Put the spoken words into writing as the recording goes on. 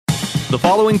The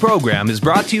following program is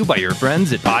brought to you by your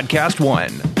friends at Podcast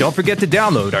One. Don't forget to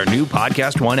download our new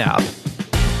Podcast One app.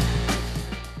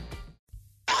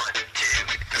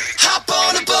 Hop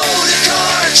on a boat, a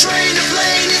car, a train, a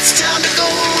plane. It's time to go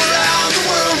around the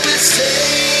world with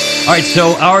Zane. All right,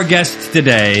 so our guest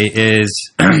today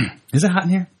is... is it hot in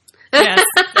here? Yes.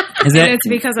 Is it? It's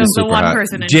because of the one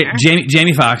person in here.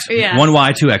 Jamie Foxx, Yeah. one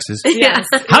Y, two X's. Yes.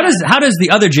 How does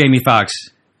the other Jamie Foxx,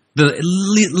 the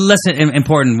less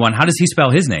important one, how does he spell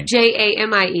his name?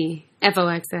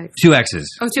 JAMIEFOXX. Two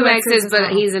X's. Oh, two X's,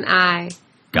 but he's an I.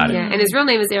 Got it. Yeah, and his real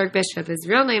name is Eric Bishop. His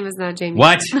real name is not Jamie.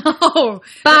 What? Oh.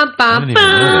 Bum, bum,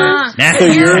 bum. So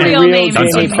Your real name Jamie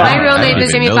is Jamie Foxx. My real I name don't is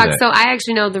even Jamie know Foxx. that. So I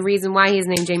actually know the reason why he's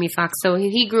named Jamie Foxx. So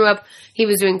he grew up, he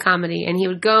was doing comedy, and he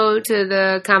would go to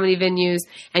the comedy venues,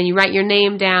 and you write your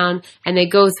name down, and they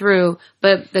go through.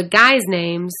 But the guys'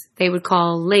 names, they would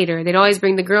call later. They'd always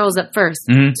bring the girls up first.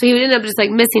 Mm-hmm. So he would end up just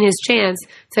like missing his chance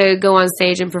to go on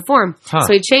stage and perform.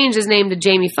 So he changed his name to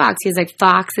Jamie Foxx. He's like,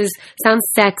 Fox sounds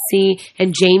sexy,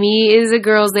 and Jamie is a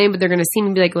girl's name, but they're going to see me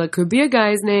and be like, well, it could be a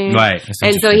guy's name. Right. That's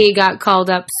And so interesting. he got called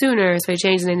up sooner, so he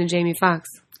changed his name to Jamie Foxx.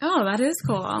 Oh, that is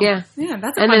cool. Yeah. Yeah,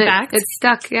 that's a And fun then fact. it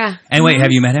stuck, yeah. And wait,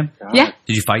 have you met him? Yeah.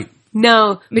 Did you fight?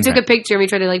 No, we took Okay. a picture and we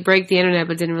tried to like break the internet,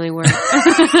 but it didn't really work. Two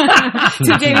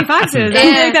Jamie Foxxes. I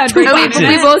Yeah. think that would And break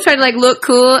we both tried to like look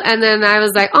cool, and then I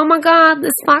was like, "Oh my god,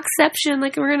 this Foxception!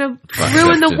 Like we're gonna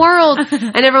ruin the world!"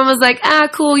 And everyone was like, "Ah,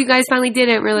 cool, you guys finally did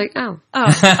it." And we're like, "Oh,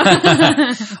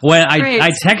 When Great.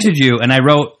 I texted you and I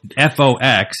wrote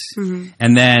FOX,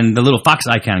 and then the little fox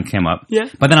icon came up. Yeah.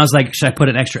 But then I was like, should I put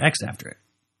an extra X after it?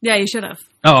 Yeah, you should have.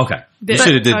 Oh, okay. You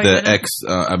should have did Oh, the you X.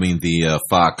 The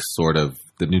Fox sort of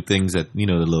the new things that the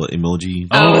little emoji.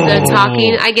 oh, the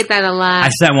talking." I get that a lot. I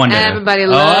sent one to Everybody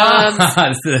loves.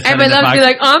 Everybody Everybody loves to be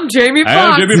like, "I'm Jamie I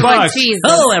Foxx." am Jamie Like, Foxx. Jesus.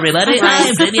 everybody,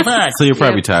 I'm Jamie Foxx. So you're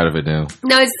probably tired of it now.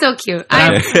 No, it's so cute.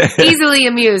 I'm easily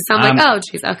amused. So I'm like, "Oh,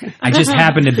 jeez, okay." I just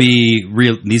happen to be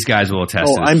real. These guys will attest.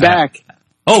 Oh, to this. I'm back.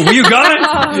 Oh, well, you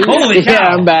got it? Holy cow. Yeah,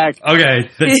 I'm back. Okay,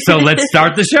 so let's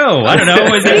start the show. I don't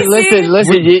know. Is Hey, it,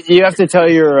 listen. You have to tell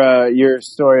your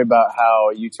story about how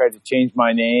you tried to change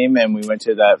my name, and we went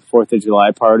to that 4th of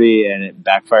July party, and it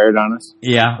backfired on us.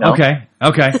 yeah. No? Okay.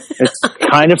 It's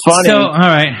kind of funny. So, all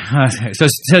right.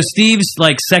 So Steve's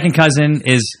like second cousin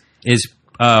is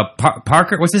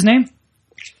Parker. What's his name?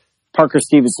 Parker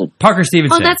Stevenson. Parker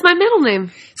Stevenson. Oh, that's my middle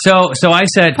name, So I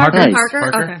said Parker. Nice.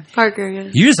 Parker? Okay. Parker. Yeah.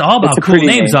 You're just all about It's a cool pretty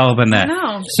names name. all up in that.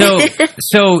 No. So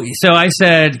I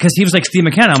said, because he was like Steve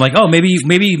McKenna. I'm like, oh, maybe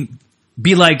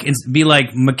be like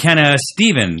McKenna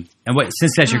Steven. And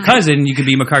since that's your cousin, you could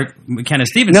be McKenna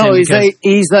Stevenson. No, he's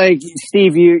because- like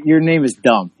Steve. Your name is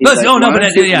dumb. He's Listen, like, oh, no, why but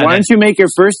don't that- you- yeah, why don't you make your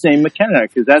first name McKenna?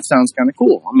 Because that sounds kind of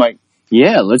cool. I'm like,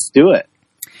 yeah, let's do it.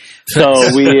 So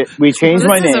we changed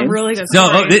my This is name. a really good No,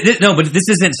 story. no, but this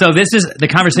isn't. So this is the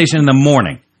conversation in the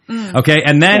morning, okay?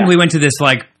 And then Yeah. we went to this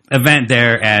like event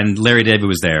there, and Larry David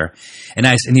was there, and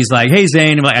he's like, "Hey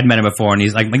Zane," I'm like, I'd met him before, and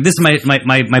he's like, "This is my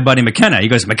buddy McKenna." He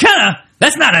goes, "McKenna?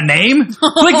 That's not a name." Like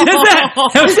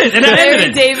that was it. And I ended Larry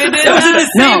it. David did That was in the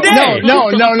that? same day. No.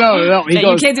 He Yeah,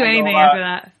 goes, you can't do anything after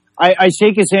that. I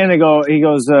shake his hand and go. He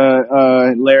goes,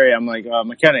 Larry. I'm like,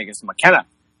 McKenna. He goes, McKenna.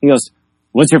 He goes,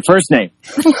 what's your first name?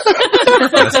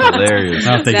 That's hilarious.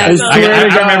 I don't think That's I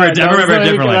remember it. I remember it And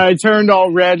differently. I turned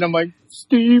all red, and I'm like,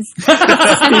 Steve.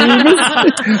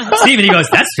 Steven, he goes,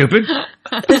 "That's stupid."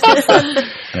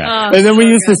 Yeah. And then we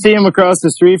used to see him across the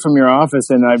street from your office,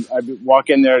 and I'd walk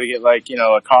in there to get like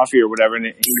a coffee or whatever,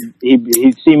 and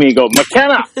he'd see me and go,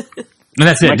 McKenna. And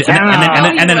that's it.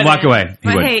 McKenna. And then walk away. He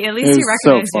But would. hey, at least It he was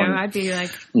so recognized you. funny. I'd be like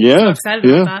Yeah, excited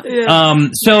about that.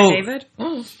 So David?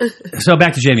 Oh. so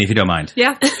back to Jamie, if you don't mind.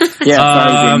 Yeah. yeah.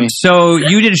 Sorry, Jamie. So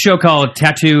you did a show called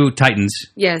Tattoo Titans.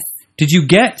 Yes. Did you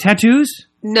get tattoos?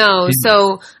 No,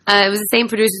 so it was the same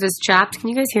producers as Chopped. Can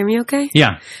you guys hear me okay?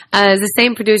 Yeah. It was the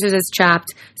same producers as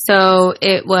Chopped. So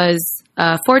it was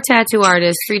 4 tattoo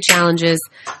artists, 3 challenges,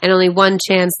 and only 1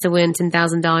 chance to win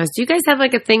 $10,000. Do you guys have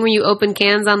like a thing where you open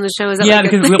cans on the show? Is that Yeah, like a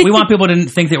because thing? we want people to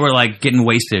think that we're like getting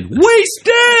wasted.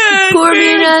 Wasted! Pour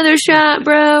me another shot,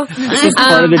 bro. It's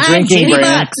part of the drinking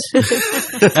brand.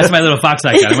 That's my little fox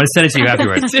icon. I'm going to send it to you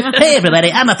afterwards. Hey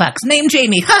everybody, I'm a fox named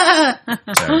Jamie. That's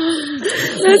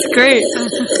great.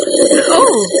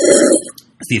 Oh,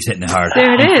 Steve's hitting it hard.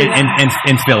 There it is.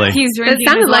 In Philly. He's it drinking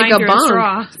sounded his like wine a through bomb.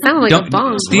 straw. Sounded like a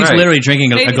bomb. Steve's Right. literally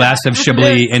drinking a glass of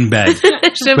Chablis in bed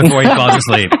before he falls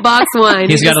asleid. Box wine.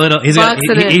 He's got a little. He's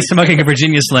smoking a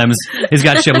Virginia Slims. He's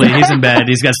got Chablis. He's in bed.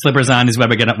 He's got slippers on. He's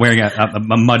wearing a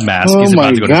mud mask. Oh He's my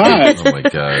about to go to God. sleep. Oh my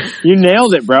god. You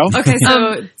nailed it, bro. Okay,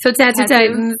 so So Tattoo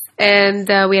Titans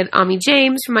and we had Ami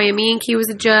James from Miami Ink. He was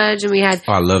a judge, and we had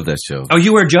Oh, I love that show. Oh,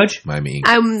 you were a judge? Miami Ink.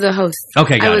 I'm the host.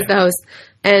 Okay, got I was it. the host,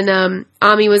 and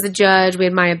Ami was a judge. We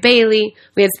had Maya Bailey.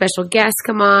 We had special guests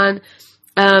come on,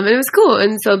 and it was cool.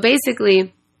 And so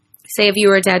basically, say if you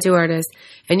were a tattoo artist,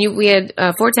 and we had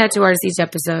 4 tattoo artists each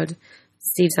episode.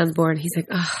 Steve sounds bored. He's like,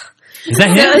 ugh. Is that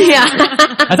him? Yeah.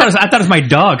 I thought it was my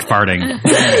dog farting.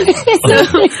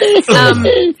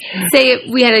 Say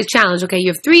we had a challenge. Okay, you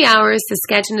have 3 hours to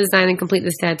sketch and design and complete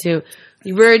this tattoo.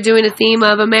 We're doing a theme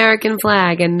of American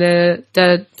flag, and the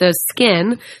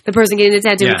skin, the person getting the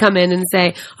tattoo would come in and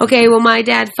say, okay, well, my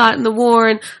dad fought in the war,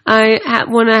 and I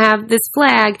want to have this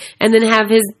flag, and then have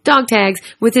his dog tags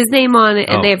with his name on it,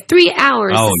 and they have 3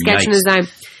 hours to sketch and design.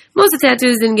 Most of the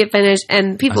tattoos didn't get finished,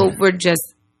 and people were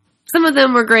just, some of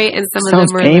them were great, and some of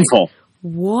them were painful. Like,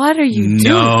 what are you doing?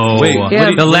 No. Wait, Yeah.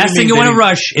 The last thing you want to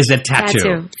rush is a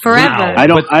tattoo. Forever. Wow. I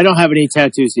don't have any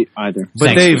tattoos either. But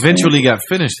Thanks they for saying. eventually got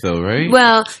finished, though, right?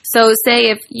 Well, so say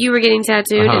if you were getting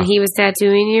tattooed and he was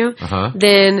tattooing you,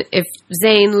 then if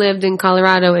Zane lived in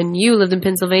Colorado and you lived in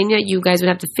Pennsylvania, you guys would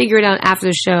have to figure it out after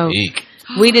the show. Eek.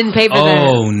 We didn't pay for that.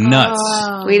 Oh,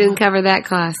 nuts. We didn't cover that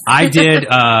cost. I did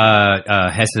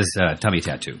Hess's tummy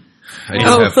tattoo.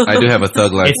 I do have a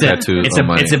Thug Life tattoo. It's on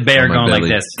my, a bear on my going belly.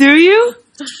 like this. Do you?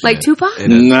 Like Tupac?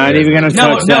 Not even going to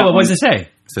touch that. No, what does it say?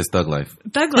 It says Thug Life.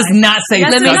 Thug Does Life. not say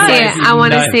Yes, Let me it does. see it. I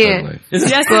want to see Thug it. Life.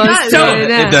 Yes, Well, it does.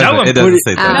 so- It doesn't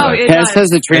say Thug No, Life. it Tess does.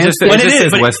 has a It trans. just But it is,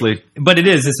 says but- Wesley. But it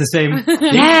is. It's the same.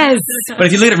 Yes. But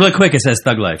if you look at it real quick, it says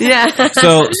Thug Life. Yeah.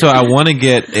 So I want to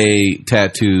get a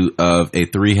tattoo of a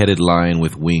 3-headed lion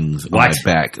with wings on What?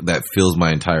 my back that fills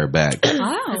my entire back.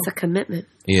 Oh. That's a commitment.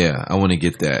 Yeah, I want to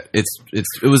get that. It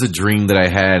was a dream that I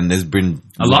had, and it's been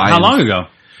How long ago?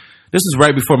 This is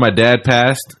right before my dad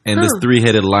passed, and this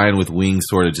 3-headed lion with wings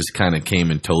sort of just kind of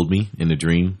came and told me in a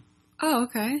dream. Oh,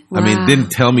 okay. I mean, Wow. didn't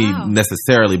tell me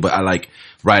necessarily, but I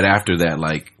right after that,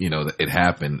 it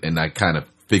happened, and I kind of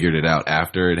figured it out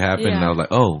after it happened, and I was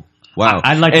like, oh, wow.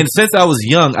 And since I was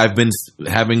young, I've been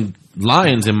having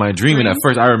lions in my dream, and at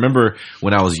first, I remember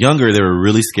when I was younger, they were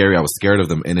really scary. I was scared of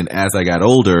them, and then as I got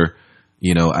older,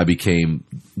 I became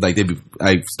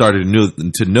I started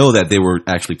to know that they were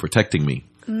actually protecting me.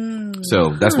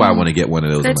 So that's why I want to get one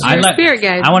of those. That's in my your life. spirit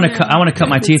guide. I want to cut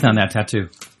my teeth on that tattoo.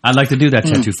 I'd like to do that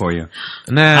tattoo for you.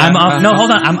 Nah, No,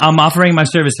 hold on. I'm offering my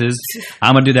services.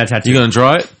 I'm gonna do that tattoo. You gonna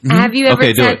draw it? Have you ever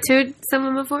Okay, do it. tattooed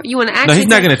someone before? You want to No, actually? he's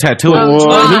not gonna tattoo it.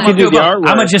 Well, he can do the artwork.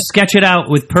 I'm gonna just sketch it out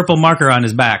with purple marker on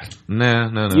his back, No.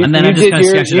 and then You I'm just did gonna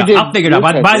your- sketch it you out. did I'll figure it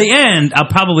out. your By the end, I'll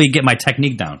probably get my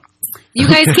technique down. You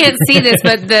guys can't see this,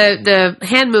 but the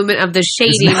hand movement of the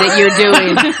shading that you're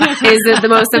doing is the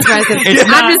most impressive. It's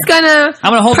not- I'm just gonna.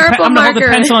 I'm gonna hold purple the marker.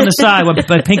 pencil on the side with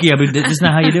my pinky up. This is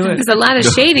not how you do it. There's a lot of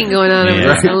shading going on over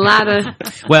Yeah. there. A lot of.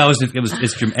 Well, it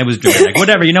was dramatic.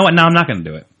 Whatever. You know what? No, I'm not gonna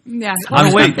do it. Yeah.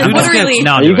 I'm wait, I'm do just that. gonna.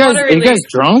 No, I'll Are do you it. guys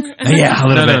drunk? Yeah, a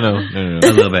little bit. No.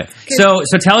 A little bit. So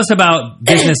tell us about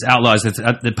Business Outlaws. It's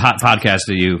the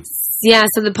podcast of you. Yeah,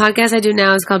 so the podcast I do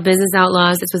now is called Business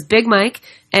Outlaws. It's with Big Mike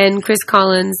and Chris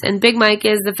Collins. And Big Mike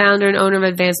is the founder and owner of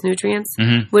Advanced Nutrients.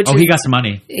 Which Oh, is, he got some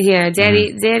money. Yeah,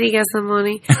 Daddy got some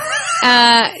money.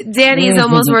 Daddy is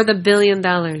almost worth $1 billion.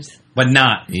 But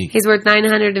not. He's worth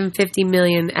 $950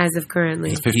 million as of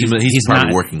currently. 50 million. He's probably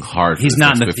not- working hard. For He's this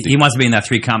not in next the. 50. He wants to be in that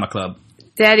 3 comma club.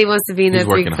 Daddy wants to be in He's that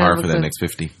working hard for that club. next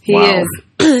 50. He Wow.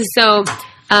 is. So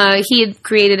he had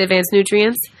created Advanced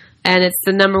Nutrients, and it's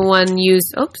the number one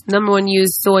used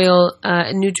soil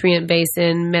nutrient base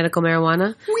in medical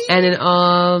marijuana, and in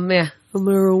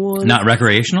marijuana. Not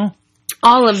recreational.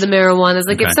 All of the marijuanas.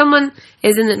 Like Okay. if someone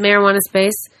is in the marijuana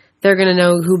space, they're gonna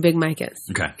know who Big Mike is.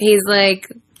 Okay. He's like.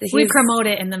 We promote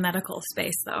it in the medical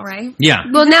space, though, right? Yeah.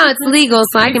 Well, now it's legal,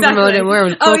 so I can promote it.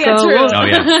 We're Oh, yeah, true. Oh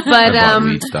yeah. But I bought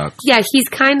weed stocks. yeah, he's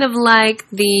kind of like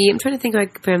I'm trying to think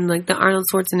like him, like the Arnold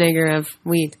Schwarzenegger of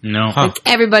weed. No. Huh. Like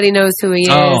everybody knows who he is.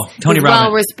 Oh, Tony He's Robbins.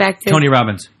 well respected. Tony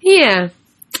Robbins. Yeah.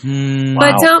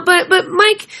 Wow. But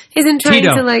Mike isn't trying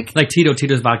Tito. to like.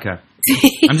 Tito's vodka.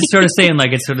 I'm just sort of saying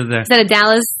like it's sort of the. Is that a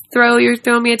Dallas throw? You're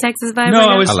throwing me a Texas vibe. No, right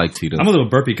I now? was. I like Tito. I'm a little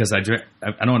burpy because I drink.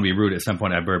 I don't want to be rude. At some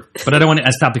point, I burp, but I don't want to.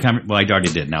 I stopped the conversation. Well, I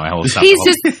already did. Now I hold. He's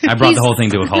just. I brought he's- the whole thing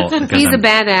to a halt. because He's a I'm-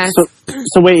 badass.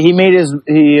 So wait, he made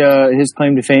his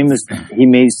claim to fame is he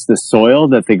makes the soil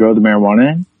that they grow the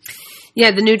marijuana in. Yeah,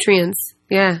 the nutrients.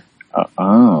 Yeah,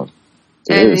 Oh,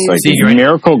 And it's he's- like See, a you're-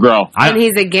 miracle grow. and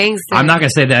he's a gangster. I'm not going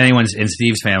to say that anyone in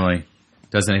Steve's family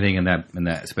does anything in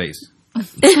that space.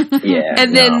 Yeah.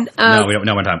 And then no, we don't.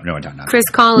 No one time. Chris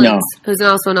Collins, who's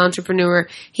also an entrepreneur,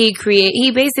 he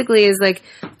basically is like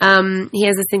he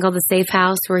has this thing called the Safe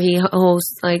House where he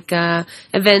hosts like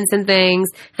events and things,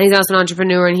 and he's also an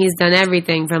entrepreneur, and he's done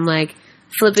everything from like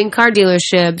flipping car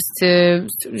dealerships to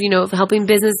helping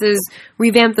businesses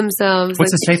revamp themselves.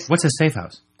 What's a safe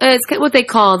house? It's what they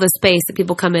call the space that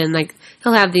people come in. Like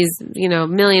he'll have these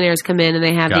millionaires come in, and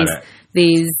they have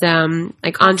these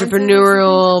like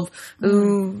entrepreneurial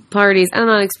parties. I don't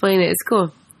know how to explain it. It's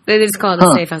cool. They just call it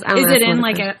a safe house. Is it in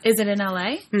is it in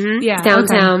LA? Mm-hmm. Yeah,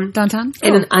 downtown. Okay. Downtown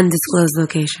in an undisclosed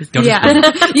location. You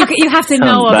have to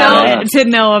know about it to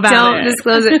know about Don't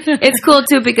disclose it. It's cool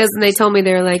too because when they told me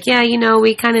they were like,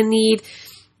 we kind of need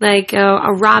like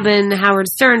a Robin Howard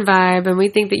Stern vibe, and we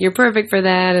think that you're perfect for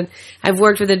that. And I've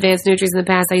worked with Advanced Nutries in the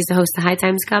past. I used to host the High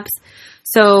Times Cups,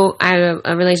 so I had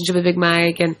a relationship with Big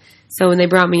Mike, and so when they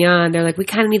brought me on, they're like, we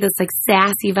kind of need this like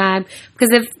sassy vibe, because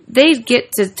if they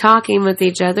get to talking with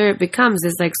each other, it becomes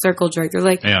this like circle jerk. They're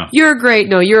like, you're great,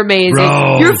 no, you're amazing,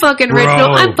 you're fucking rich, no,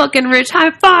 I'm fucking rich, high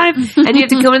five, and you have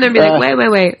to come in there and be like,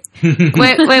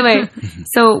 wait,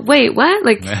 so wait, what?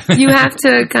 Like you have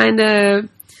to kind of.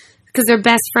 Because they're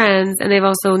best friends, and they've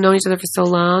also known each other for so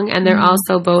long, and they're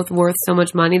also both worth so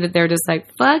much money that they're just like,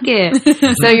 fuck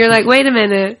it. So you're like, wait a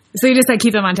minute. So you just like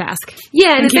keep them on task.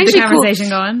 Yeah, and it's keep actually the conversation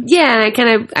going. Yeah, and I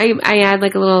kind of I add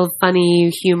like a little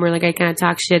funny humor, like I kind of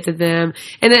talk shit to them.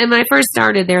 And then when I first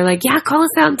started, they were like, yeah, call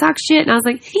us out and talk shit. And I was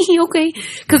like, okay,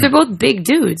 because they're both big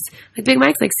dudes. Like Big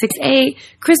Mike's like 6'8".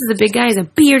 Chris is a big guy. He's a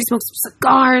beard, smokes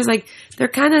cigars. Like they're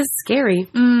kind of scary.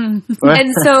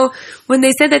 And so when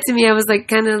they said that to me, I was like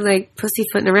kind of like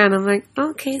pussyfooting around. I'm like,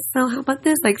 okay, so how about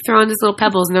this? Like throwing these little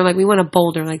pebbles, and they're like, we want a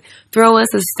boulder. Like throw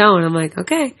us a stone. I'm like,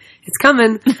 okay, it's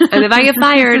coming. And if I get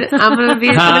fired, I'm going to be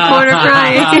in the corner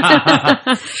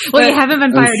crying. Well, you haven't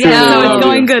been fired yet, so it's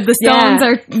going good. The stones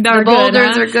are the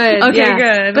boulders are good. Okay,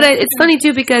 good. But it's funny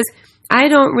too because I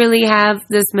don't really have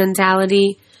this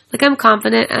mentality. Like I'm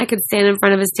confident, and I could stand in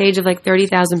front of a stage of like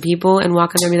 30,000 people and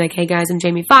walk in there and be like, "Hey guys, I'm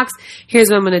Jamie Foxx. Here's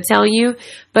what I'm going to tell you."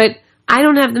 But I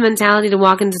don't have the mentality to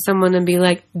walk into someone and be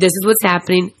like, "This is what's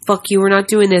happening. Fuck you. We're not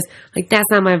doing this." Like that's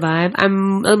not my vibe.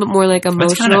 I'm a little bit more like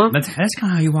emotional. That's kind of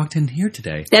how you walked in here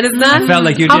today. That is not. I felt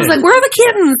like you did. I was like, "Where are the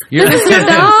kittens? This is your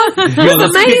dog. It's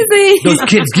amazing." Those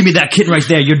kids, give me that kitten right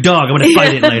there. Your dog. I'm going to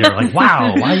fight it later. Like,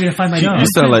 wow, why are you going to find my dog? You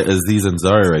sound like Aziz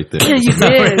Ansari right there. Yeah, you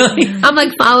did. Really? I'm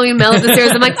like following Mel up the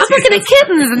stairs. I'm like, I'm looking at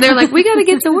kittens, and they're like, we got to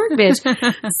get to work, bitch.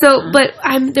 So, but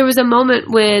there was a moment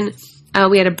when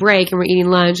we had a break and we're eating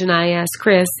lunch, and I asked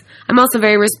Chris. I'm also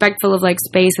very respectful of like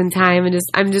space and time, and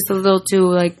I'm just a little too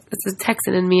like it's a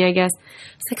Texan in me, I guess.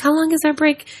 It's like, how long is our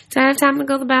break? Do I have time to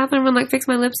go to the bathroom and like fix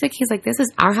my lipstick? He's like, this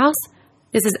is our house.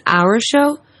 This is our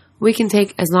show. We can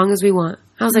take as long as we want.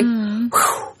 I was like,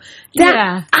 whew,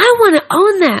 I want to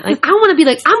own that. Like, I want to be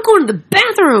like, I'm going to the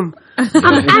bathroom.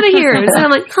 I'm out of here. And so I'm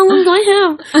like, how long do I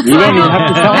have? You don't even have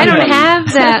to tell I don't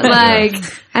have that. Like,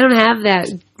 I don't have that.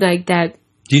 Like that.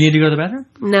 Do you need to go to the bathroom?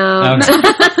 No.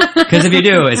 Because if you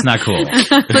do, it's not cool. But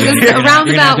it's a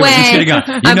roundabout way. You should have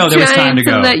gone. You know there was time to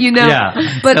go. Let you know.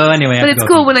 Yeah. But, so anyway, but it's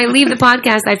cool. When I leave the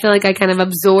podcast, I feel like I kind of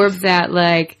absorb that,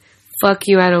 like, fuck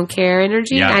you, I don't care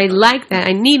energy. Yeah. I like that.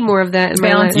 I need more of that in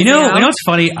my life. You know what's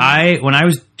funny? When I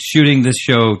was shooting this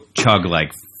show, Chug,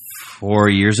 like 4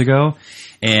 years ago,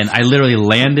 and I literally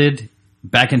landed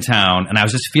back in town, and I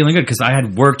was just feeling good because I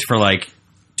had worked for like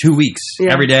 2 weeks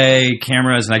every day,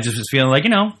 cameras, and I just was feeling like,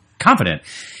 confident.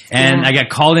 And I got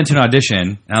called into an audition,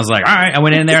 and I was like, all right. I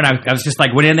went in there, and I was just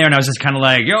like, went in there, and I was just kind of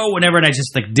like, yo, whatever. And I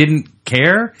just like didn't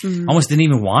care, almost didn't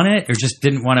even want it, or just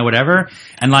didn't want it, whatever.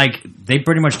 And like they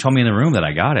pretty much told me in the room that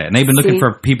I got it, and they've been looking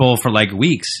for people for like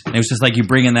weeks. And it was just like you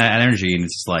bring in that energy, and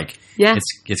it's just like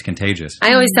it's contagious.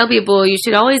 I always tell people you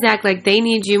should always act like they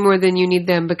need you more than you need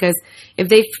them, because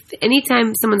if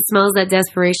anytime someone smells that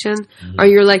desperation, or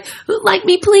you're like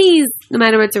me, please, no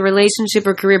matter if it's a relationship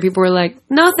or career, people are like,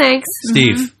 no thanks,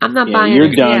 Steve. I'm not buying you're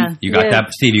it. done. Yeah. You got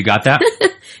that, Steve? You got that?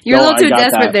 You're a little too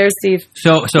desperate there, Steve.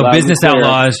 So Business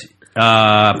Outlaws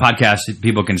podcast,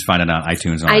 people can just find it on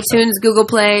iTunes. iTunes, Google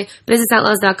Play,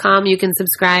 businessoutlaws.com. You can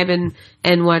subscribe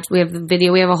and watch. We have the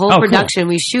video. We have a whole production. Cool.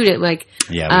 We shoot it like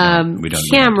we don't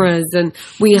cameras, and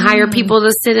we hire people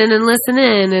to sit in and listen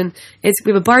in. And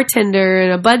we have a bartender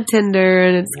and a bud tender,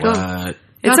 and it's cool.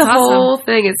 It's a whole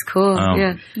thing. It's cool.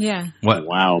 Yeah. What?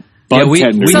 Wow. bug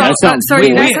tender. That sounds cool.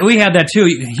 We have that too.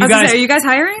 You guys, are you guys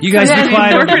hiring? You guys be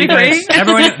quiet. We're pretty great.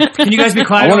 Everyone, can you guys be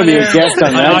quiet? I want to be a guest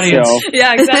on that audience. show.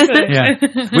 Yeah, exactly.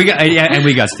 And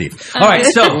we got Steve. All right,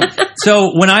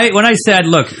 so when I said,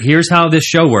 look, here's how this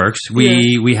show works.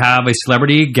 We have a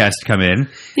celebrity guest come in.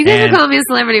 You guys are calling me a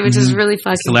celebrity, which is really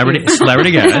fucking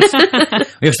celebrity guest.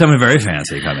 We have someone very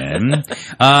fancy come in,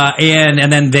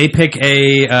 and then they pick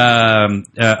a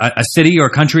city or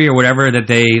country or whatever that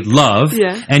they love,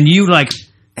 and you like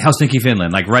Helsinki,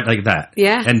 Finland, like right like that.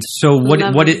 Yeah. And so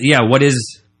what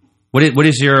is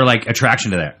your like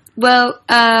attraction to that? Well,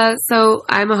 so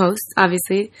I'm a host,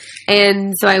 obviously,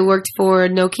 and so I worked for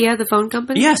Nokia, the phone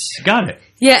company. Yes, got it.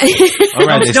 Yeah. All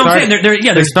right, they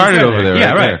started over there.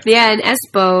 Yeah, right. Yeah, in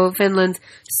Espoo, Finland.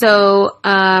 So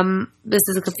this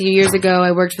is a few years ago.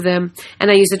 I worked for them,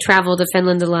 and I used to travel to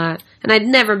Finland a lot. And I'd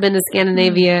never been to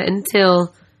Scandinavia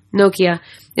until Nokia.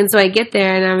 And so I get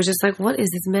there, and I was just like, "What is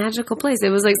this magical place?" It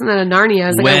was like something out of Narnia. I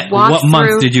was like, I walked what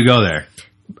month did you go there?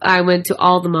 I went to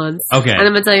all the months. Okay. And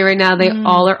I'm going to tell you right now, they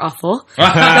all are awful. The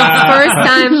first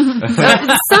time,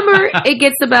 summer, it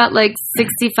gets about like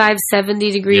 65,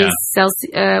 70 degrees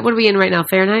Celsius. What are we in right now?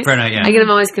 Fahrenheit? Fahrenheit, yeah. I get them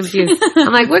always confused.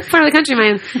 I'm like, what part of the country am I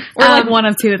in? We're like one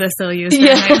of two that still use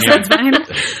Fahrenheit. So it's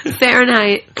fine.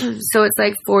 Fahrenheit. So it's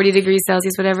like 40 degrees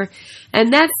Celsius, whatever.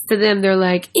 And that's to them, they're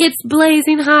like, it's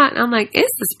blazing hot. I'm like,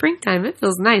 it's the springtime. It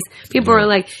feels nice. People are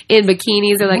like in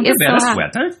bikinis. They're like, it's so hot.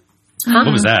 Sweater? Huh?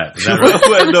 What was that? Is that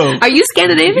right? No. Are you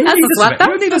Scandinavian? That's a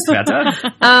sweater. You need a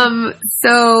sweater.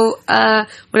 So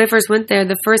when I first went there,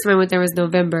 the first time I went there was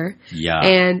November. Yeah.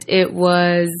 And it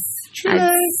was,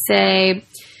 I'd say,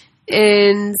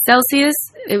 in Celsius,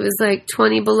 it was like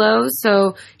 20 below.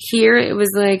 So here it was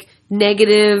like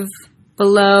negative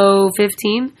below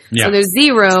 15. Yeah. So there's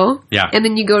 0. Yeah. And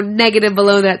then you go negative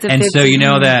below that to 15. And so you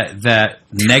know that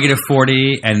negative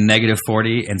 40 and negative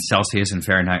 40 in Celsius and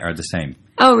Fahrenheit are the same.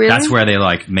 Oh, really? That's where they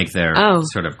like make their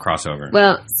sort of crossover.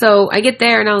 Well, so I get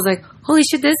there and I was like, holy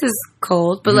shit, this is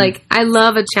cold. But like, I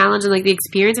love a challenge and like the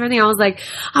experience and everything. I was like,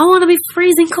 I want to be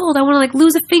freezing cold. I want to like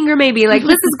lose a finger maybe. Like,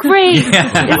 this is great.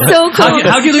 It's so cold.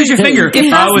 How'd you lose your finger?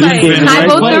 I was in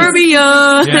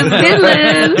hypothermia in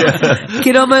Finland.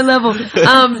 Get on my level.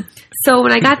 So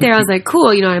when I got there, I was like,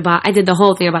 cool. You know, I did the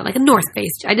whole thing about like a North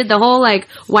Face. I did the whole like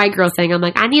white girl thing. I'm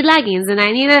like, I need leggings and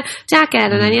I need a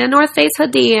jacket and I need a North Face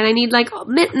hoodie and I need like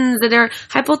mittens that are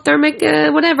hypothermic,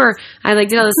 whatever. I like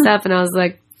did all this stuff and I was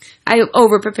like, I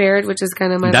over prepared, which is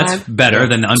kind of my That's vibe. better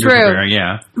than under preparing,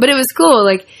 yeah. But it was cool.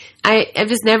 Like I've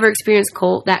just never experienced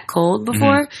that cold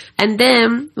before. And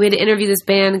then we had to interview this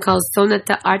band called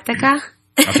Sonata Arctica.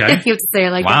 Okay. You have to say it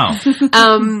like wow.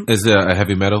 that. Is it a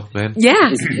heavy metal band?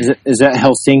 Yeah. Is that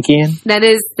Helsinkian? That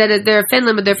is, they're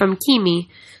Finland, but they're from Kymi.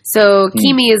 So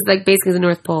Kymi is like basically the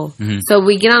North Pole. Mm-hmm. So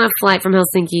we get on a flight from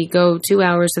Helsinki, go 2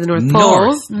 hours to the North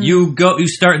Pole. Mm-hmm. You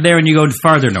start there and you go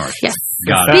farther north. Yes.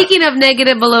 Got Speaking of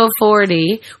negative below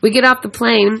 40, we get off the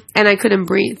plane and I couldn't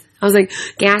breathe. I was like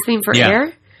gasping for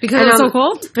air. Because it was so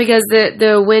cold? Because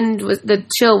the wind the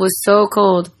chill was so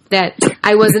cold that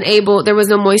I wasn't able, there was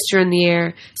no moisture in the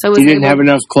air. So I wasn't You didn't have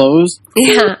enough clothes?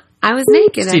 Yeah. I was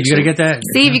naked, Steve, you got to get that.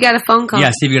 Steve, you got a phone call. Yeah,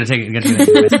 Steve, you got to take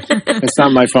it. It's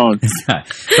not my phone.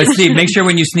 But Steve, make sure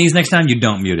when you sneeze next time, you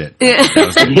don't mute it.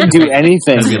 You can do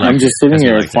anything. I'm just sitting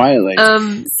here quietly.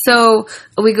 So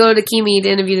we go to Kymi to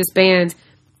interview this band,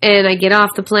 and I get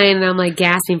off the plane, and I'm like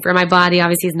gasping for my body.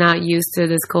 Obviously, is not used to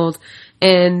this cold.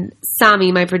 And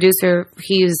Sami, my producer,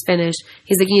 he is Finnish.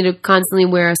 He's like, you need to constantly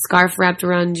wear a scarf wrapped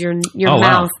around your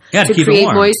mouth to create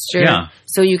moisture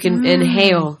so you can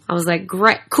inhale. I was like,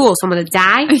 great, cool. So I'm going to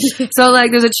die. So like,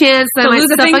 there's a chance that I might lose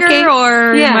suffocate. A finger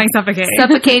or you might suffocate.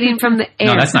 Suffocating from the air.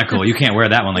 No, that's not cool. You can't wear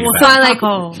that one like that. So I like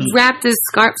wrapped this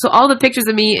scarf. So all the pictures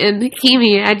of me in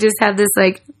Kymi, I just have this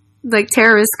like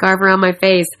terrorist scarf around my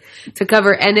face to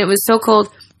cover. And it was so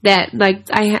cold that like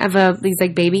I have these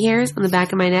like baby hairs on the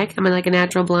back of my neck. I'm like a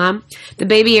natural blonde. The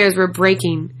baby hairs were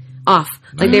breaking off.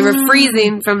 Like they were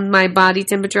freezing from my body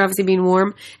temperature obviously being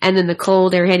warm, and then the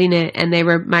cold, they were hitting it, and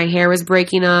my hair was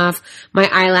breaking off. My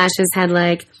eyelashes had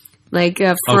like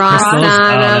frost on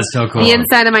them. That's so cool. The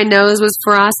inside of my nose was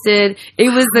frosted.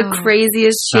 It was the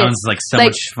craziest shit. Sounds like so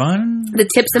much fun. The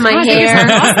tips of my hair,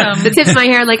 the tips of my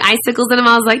hair had like icicles in them.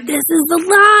 I was like, this is the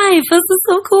life. This is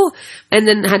so cool. And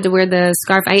then I had to wear the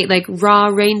scarf. I ate like raw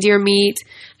reindeer meat,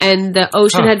 and the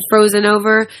ocean had frozen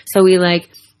over. So we like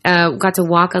got to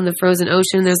walk on the frozen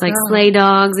ocean. There's like sleigh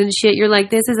dogs and shit. You're like,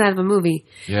 this is out of a movie.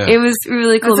 Yeah. It was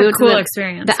really cool. That's a cool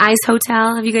experience. The Ice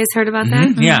Hotel. Have you guys heard about that?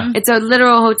 Mm-hmm. Yeah. It's a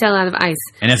literal hotel out of ice.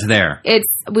 And it's there.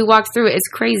 We walked through it. It's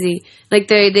crazy. Like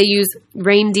they use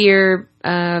reindeer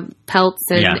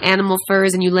pelts and animal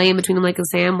furs, and you lay in between them like a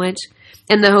sandwich.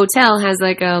 And the hotel has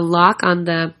like a lock on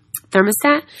the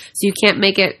thermostat, so you can't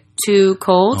make it too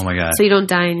cold. Oh my God. So you don't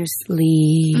die in your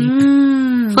sleep.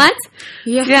 What?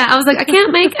 Yeah. I was like,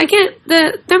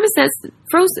 the thermostat's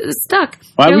frozen, it's stuck.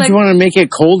 Why would you want to make it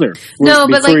colder? No,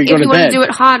 but like if you want to do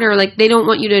it hotter, like they don't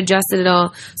want you to adjust it at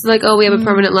all. So like, we have a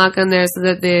permanent lock on there so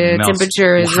that the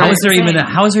temperature is How is there even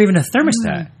a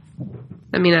thermostat?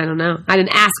 I mean, I don't know. I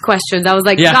didn't ask questions. I was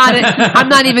like, got it. I'm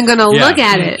not even going to look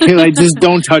at it. You're like, just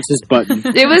don't touch this button.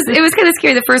 It was kind of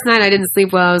scary. The first night I didn't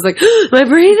sleep well. I was like, am I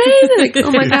breathing? Like,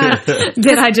 oh my God.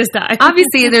 Did I just die?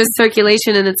 Obviously there's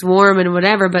circulation and it's warm and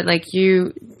whatever, but like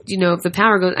you know, if the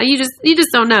power goes, you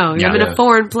just don't know. You're in a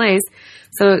foreign place.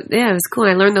 So yeah, it was cool.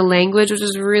 And I learned the language, which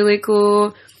was really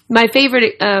cool. My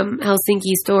favorite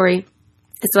Helsinki story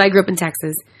is, so I grew up in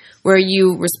Texas, where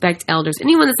you respect elders.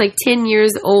 Anyone that's like 10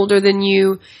 years older than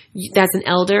you, that's an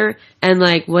elder, and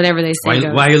like whatever they say.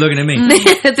 Why are you looking at me?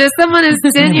 If there's someone who's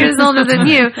 10 years older than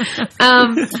you,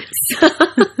 so,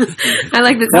 I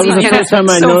like that. That was the first time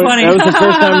I noticed. That was the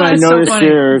first time I noticed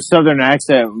your southern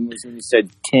accent was when you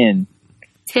said 10.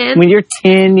 10? When you're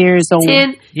 10 years old.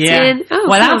 10. Yeah. 10. Oh,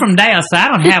 well, I'm from Dallas, so I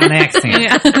don't have an accent.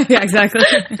 Yeah, exactly.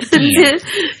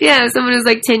 Yeah, someone who's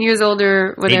like 10 years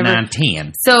older, whatever. 8, 9,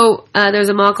 10. So there's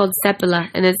a mall called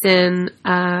Seppälä, and it's in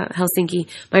Helsinki.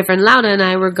 My friend Lauda and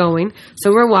I were going,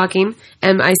 so we're walking,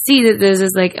 and I see that there's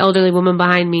this like elderly woman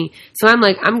behind me. So I'm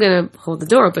like, I'm gonna hold the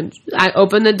door open. I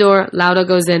open the door, Lauda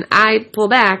goes in, I pull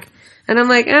back. And I'm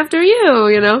like, after you,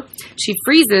 you know. She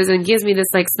freezes and gives me this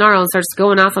like snarl and starts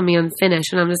going off on me on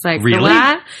Finnish. And I'm just like, really?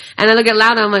 What? And I look at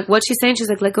Lauda. I'm like, what's she saying? She's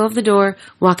like, let go of the door.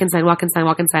 Walk inside, walk inside,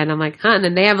 walk inside. And I'm like, huh? And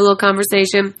then they have a little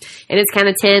conversation. And it's kind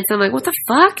of tense. I'm like, what the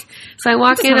fuck? So I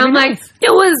walk in. I'm like,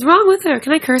 yo, what is wrong with her?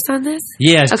 Can I curse on this?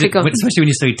 Yeah. Okay, go. Especially when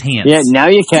you say tense. Yeah, now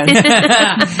you can.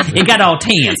 It got all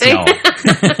tense, y'all.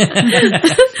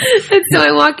 And so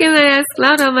I walk in and I ask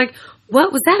Lauda, I'm like,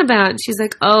 what was that about? And she's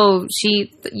like, oh,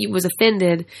 she was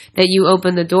offended that you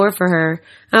opened the door for her.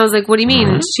 And I was like, what do you mean?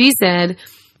 And she said,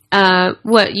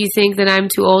 what, you think that I'm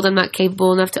too old? I'm not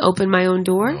capable enough to open my own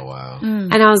door? Oh, wow.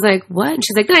 And I was like, what? And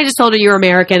she's like, no, I just told her you're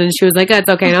American. And she was like, that's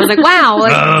okay. And I was like, wow.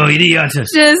 Like, oh, idiots.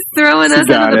 Just throwing us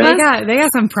under the bus. They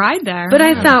got some pride there. But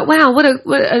I thought, wow, what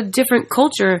a different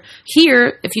culture.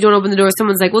 Here, if you don't open the door,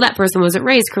 someone's like, well, that person wasn't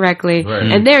raised correctly.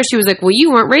 Right. And there she was like, well,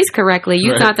 you weren't raised correctly.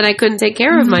 You thought that I couldn't take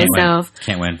care of myself.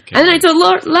 Can't win. And then I told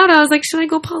Lauda, I was like, should I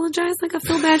go apologize? Like, I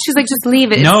feel bad. She's like, just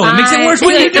leave it. No, it makes it worse.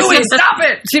 What are you doing? Stop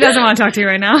it. She doesn't want to talk to you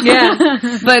right now. Yeah.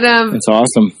 But it's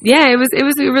awesome. Yeah, it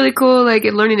was a really cool like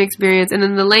learning experience, and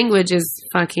then the language is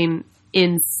fucking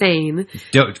insane.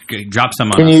 Drop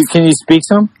some on Can us. you speak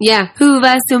some? Yeah.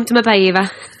 Hyvää syntymäpäivää.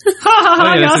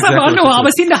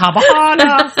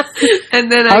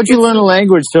 And then how'd you learn a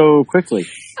language so quickly?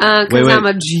 Because I'm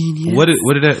a genius. What did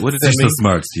that mean? So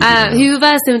smart, Steve.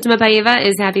 Hyvää syntymäpäivää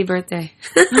is happy birthday.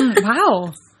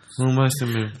 Wow.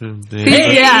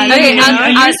 Yeah. Okay,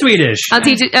 I'm Swedish. I'll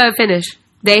teach it Finnish.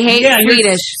 They hate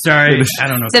Swedish. Sorry, I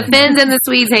don't know. The Finns and the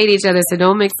Swedes hate each other, so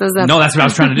don't mix those up. No, that's what I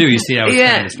was trying to do. You see, I was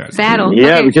trying to start. Battle.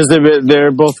 Yeah, okay. because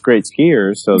they're both great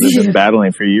skiers, so they've been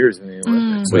battling for years in the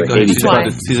Olympics. Wait,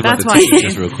 she's about to teach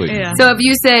us real quick. Yeah. So if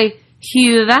you say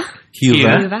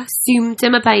Hyvää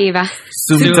syntymäpäivää.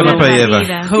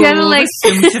 Syntymäpäivää. You have to like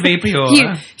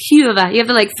Hyvää. You have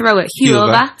to like throw it.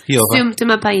 Hyvää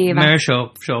syntymäpäivää.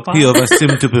 Hyvää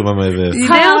syntymäpäivää. You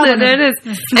nailed it. There it is.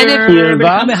 And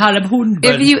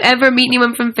if you ever meet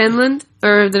anyone from Finland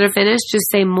or that are Finnish,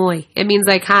 just say moi. It means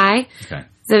like hi. Okay.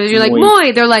 So if you're like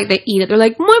moi, they're like, they eat it. They're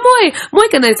like moi moi moi,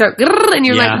 and they start grrr, and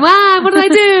you're like, wow, what did I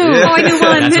do? Oh, I knew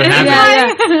one. That's what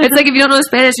happens. Yeah. It's like if you don't know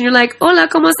Spanish and you're like, hola,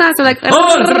 ¿cómo estás? They're like, and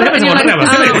you're like,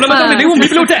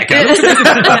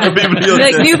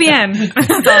 like muy bien.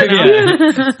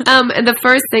 And the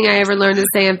first thing I ever learned to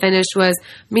say in Finnish was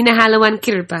minä haluan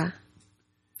kirpaa.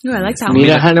 Ooh, I like that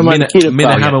Minä haluan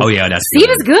kirpaa. Oh yeah, that's See,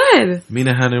 it is good.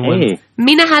 Minä haluan.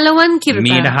 Minä haluan kirpaa.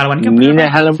 Minä haluan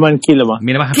kilma.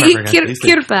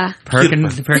 Kirpaa.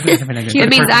 It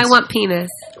means I want penis.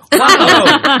 Wow.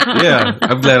 Yeah,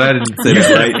 I'm glad I didn't say that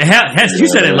right. You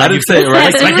said it. I didn't say it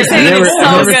right. Yes, you were saying it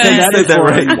so good. Said that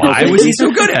right. Why was he so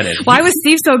good at it? Why was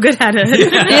Steve so good at it?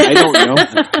 I don't know.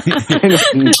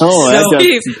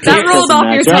 That rolled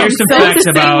off your tongue Here's some so facts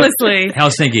about seamlessly.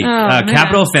 Helsinki. Oh,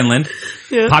 Capital of Finland.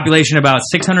 Yeah. Population about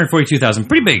 642,000.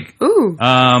 Pretty big. Ooh.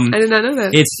 I did not know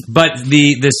that. But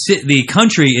the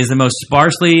country is the most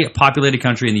sparsely populated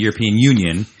country in the European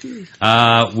Union,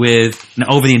 with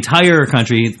over the entire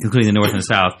country, including the north and the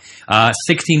south,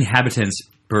 16 inhabitants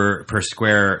per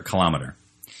square kilometer.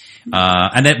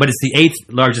 But it's the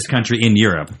 8th largest country in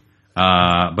Europe,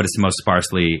 but it's the most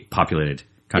sparsely populated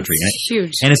country. It's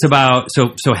huge. And it's about,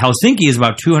 so Helsinki is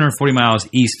about 240 miles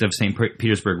east of St.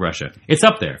 Petersburg, Russia. It's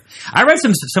up there. I read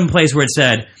some place where it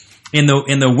said in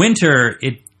the winter,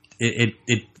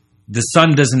 the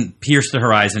sun doesn't pierce the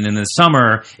horizon. In the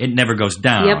summer, it never goes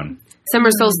down. Yep.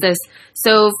 Summer solstice.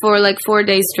 So for like 4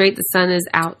 days straight, the sun is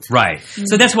out. Right.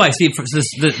 So that's why, see,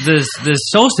 the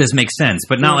solstice makes sense,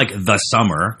 but not like the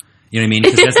summer. You know what I mean?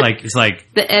 Because that's like, it's like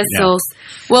the solstice.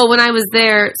 Well, when I was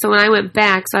there, so when I went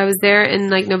back, so I was there in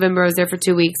like November, I was there for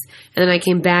 2 weeks, and then I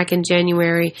came back in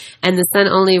January, and the sun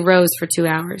only rose for 2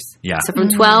 hours. Yeah. So from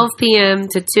 12 p.m.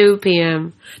 to 2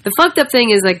 p.m. The fucked up thing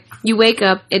is like, you wake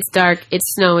up, it's dark,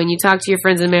 it's snowing, you talk to your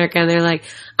friends in America, and they're like,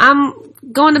 I'm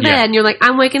going to bed, and you're like,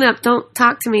 I'm waking up, don't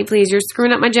talk to me, please, you're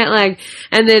screwing up my jet lag.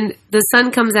 And then the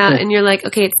sun comes out, and you're like,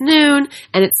 okay, it's noon,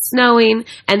 and it's snowing,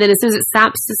 and then as soon as it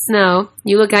stops to snow,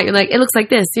 you look out, you're like, it looks like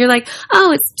this. You're like,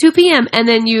 oh, it's 2 p.m., and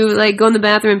then you like go in the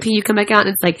bathroom and pee, you come back out,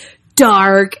 and it's like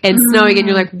dark and snowing, and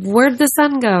you're like, where'd the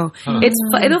sun go?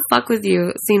 It'll fuck with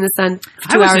you seeing the sun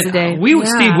for 2 hours a day.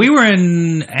 Steve, we were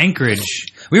in Anchorage.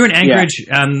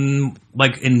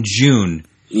 Like in June.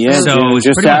 Yeah, so June, it's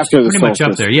just after pretty much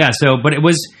up there. Yeah, so, but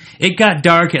it got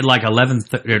dark at like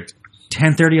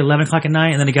 10:30, 11 o'clock at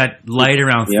night, and then it got light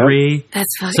around 3.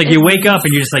 That's fucking. It's like you wake up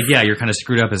and you're just like, you're kind of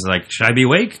screwed up. It's like, should I be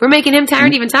awake? We're making him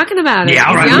tired even talking about it. Yeah,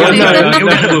 all right. We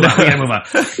gotta move on.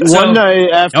 One night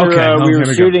after we were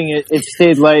shooting it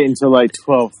stayed light until like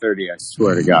 12:30. I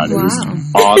swear to God, it was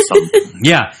awesome.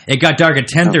 Yeah, it got dark at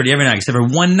 10:30 every night, except for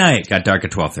one night it got dark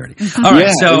at 12:30. All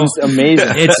right, so it was amazing.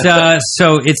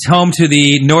 It's home to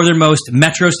the northernmost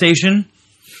metro station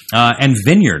and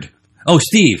vineyard. Oh,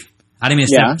 Steve. I didn't mean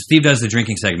to step. Steve does the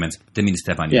drinking segments. Didn't mean to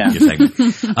step on your segment.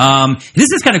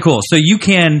 This is kind of cool. So you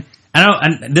can.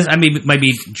 I might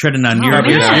be treading on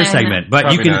your segment,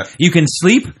 but you can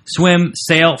sleep, swim,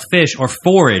 sail, fish, or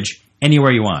forage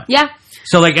anywhere you want. Yeah.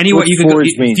 So like anywhere you can go.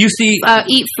 If you see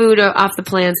eat food off the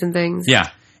plants and things.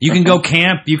 Yeah. You can go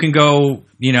camp. You can go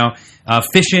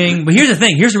fishing. But here's the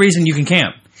thing. Here's the reason you can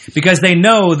camp. Because they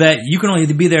know that you can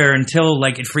only be there until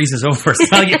like it freezes over.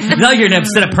 It's not like you're going to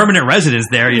set a permanent residence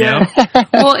there, you know?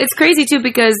 Well, it's crazy too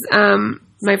because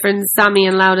my friends Sami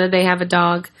and Lauda, they have a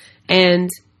dog, and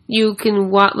you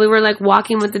can walk. We were like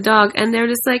walking with the dog, and they're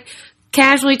just like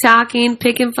casually talking,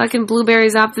 picking fucking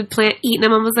blueberries off the plant, eating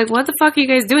them. I was like, "What the fuck are you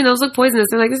guys doing? Those look poisonous."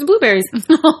 They're like, "There's blueberries."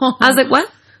 I was like,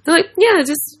 "What?" They're like, "Yeah,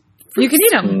 just." You can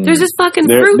eat them. There's just fucking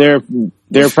fruit.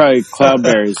 They're probably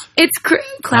cloudberries. It's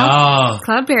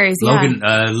cloudberries. Yeah, Logan,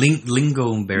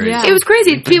 lingonberries. Yeah. It was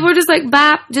crazy. People were just like,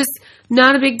 "Bap," just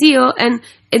not a big deal. And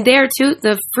there too,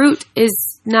 the fruit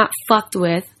is not fucked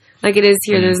with like it is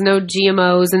here. There's no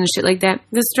GMOs and shit like that.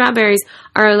 The strawberries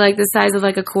are like the size of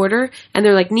like a quarter, and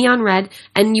they're like neon red,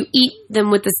 and you eat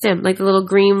them with the stem, like the little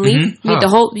green leaf. You eat the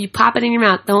whole, you pop it in your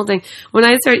mouth, the whole thing. When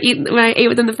I ate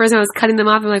with them the first time, I was cutting them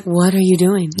off. I'm like, what are you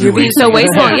doing? You're being so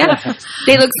wasteful. Yeah.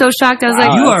 They looked so shocked. I was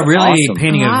like, you are really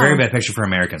painting a very bad picture for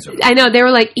Americans. I know. They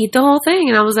were like, eat the whole thing.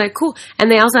 And I was like, cool. And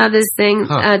they also have this thing,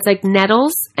 it's like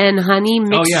nettles and honey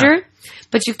mixture,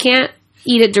 but you can't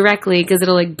eat it directly because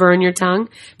it'll like burn your tongue.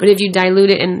 But if you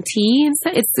dilute it in tea and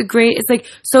stuff, it's like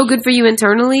so good for you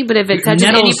internally. But if it touches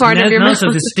any part of your mouth,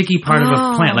 the sticky part of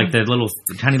a plant, like the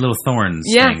tiny little thorns.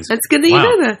 Yeah, things. That's good that you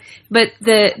know that. But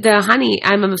the honey,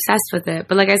 I'm obsessed with it.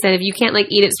 But like I said, if you can't like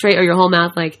eat it straight, or your whole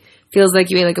mouth like feels like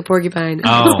you ate like a porcupine.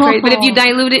 Oh. But if you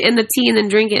dilute it in the tea and then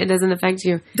drink it, it doesn't affect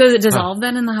you. Does it dissolve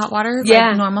then in the hot water? Yeah,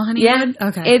 like normal honey. Yeah, would?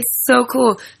 Okay. It's so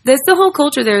cool. The whole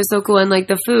culture there is so cool, and like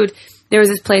the food. There was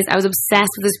this place, I was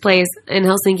obsessed with this place in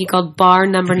Helsinki called Bar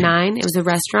Number 9. It was a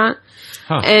restaurant.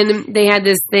 And they had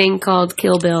this thing called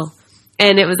Kill Bill.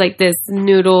 And it was like this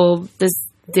noodle, this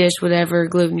dish, whatever,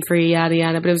 gluten-free, yada,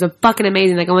 yada. But it was a fucking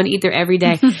amazing. Like, I wanted to eat there every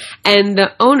day. And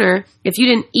the owner, if you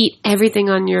didn't eat everything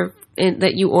on your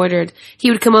that you ordered, he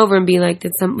would come over and be like,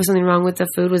 was something wrong with the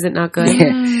food? Was it not good?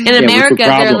 In America,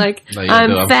 they're like,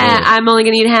 I'm fat. I'm only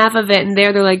going to eat half of it. And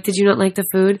they're like, did you not like the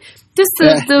food? Just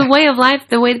the way of life,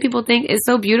 the way that people think is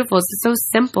so beautiful. It's so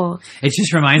simple. It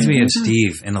just reminds me of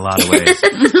Steve in a lot of ways.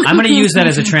 I'm going to use that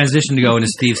as a transition to go into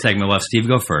Steve's segment. We'll have Steve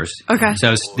go first. Okay.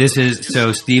 So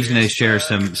Steve's going to share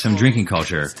some drinking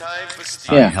culture.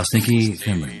 Helsinki,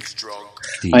 Finland.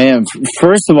 Steve. I am.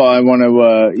 First of all, I want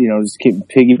to just keep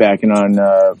piggybacking on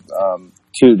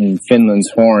tooting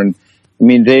Finland's horn. I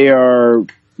mean, they are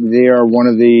one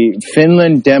of the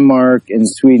Finland, Denmark, and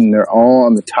Sweden. They're all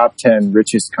on the top 10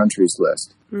 richest countries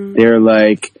list. They're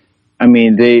like, I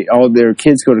mean, all their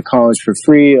kids go to college for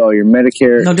free. All your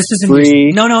Medicare, no, this isn't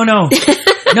free. No.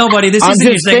 Nobody, this I'm isn't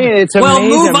your just saying, segment. it's well,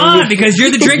 amazing. move on because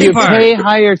you're the drinking you part. pay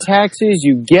higher taxes,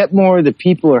 you get more. The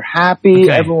people are happy.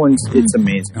 Okay. It's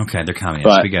amazing. Okay, they're communists.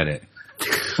 But- We get it.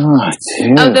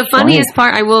 The funniest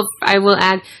part, I will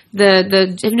add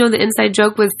the you know the inside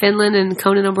joke with Finland and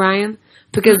Conan O'Brien,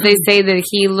 because they say that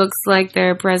he looks like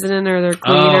their president or their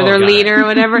queen or their leader or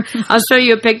whatever. I'll show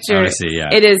you a picture.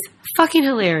 It is fucking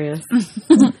hilarious.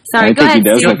 Sorry, go ahead,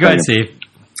 Steve. Go ahead, Steve.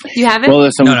 You have it? Well,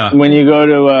 listen. No. When you go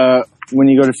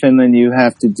to Finland, you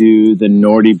have to do the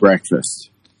Nordy breakfast.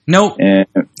 Nope. And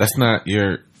That's not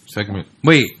your segment.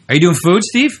 Wait, are you doing food,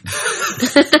 Steve?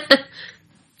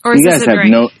 Or is you this guys a have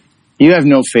drink? you have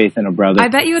no faith in a brother. I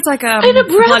bet you it's like a brother.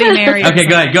 Bloody Mary. Okay,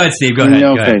 go ahead, Steve. Go ahead.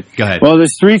 No Go ahead. faith. Go ahead. Well,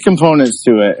 there's 3 components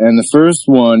to it, and the first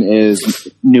one is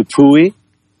Nipui.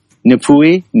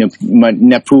 Nipui.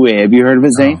 Have you heard of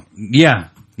it, Zane? Yeah.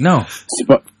 No.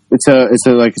 It's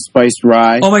like a spiced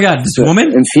rye. Oh my God, this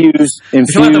woman? Infused talking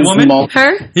about the woman? malt.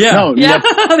 Her? Yeah. No, Yeah.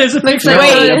 There's a picture.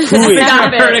 Nipui.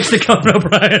 Her next to Conan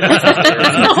O'Brien.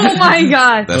 Oh my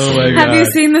God. Have you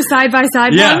seen the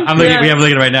side-by-side Yeah, one? I'm looking. We have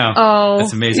looking at it right now. Oh.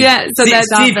 That's amazing. Yeah, so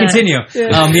Steve, continue.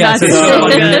 Yeah, so it's so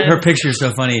funny. Her picture is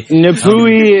so funny.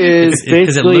 Nipui is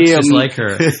because it basically looks just like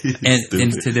her,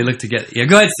 and so they look together. Yeah,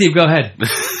 go ahead, Steve. Go ahead.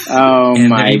 Oh And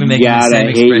my they're even making God, the same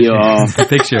I hate you all. The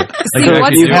picture. See,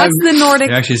 what's the Nordic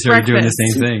They're actually sort of doing the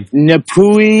breakfast? same thing.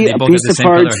 Nipui, They a both piece have of the same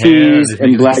hard color hair, cheese, they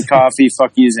and make black this- coffee.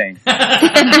 Fuck you, Zane.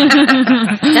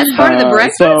 That's part of the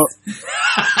breakfast. So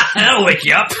That'll wake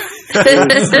you up.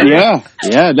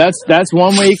 yeah, that's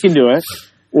one way you can do it.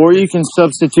 Or you can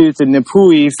substitute the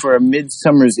Nipui for a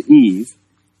Midsummer's Eve,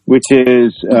 which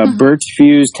is birch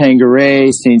fused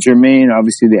Tanqueray, Saint Germain,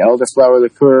 obviously the elderflower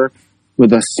liqueur,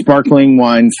 with a sparkling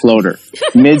wine floater.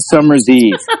 Midsummer's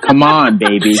Eve. Come on,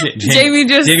 baby. Jamie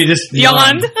just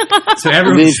yawned. So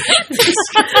everyone's...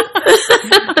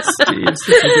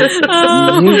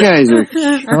 You guys are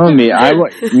killing me.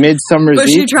 Midsummer's But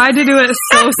Eve. she tried to do it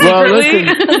so Well, secretly.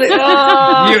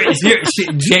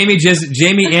 listen.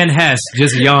 Jamie and Hess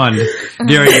just yawned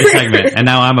during the segment, and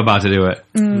now I'm about to do it.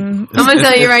 I'm gonna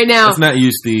tell you right now. It's not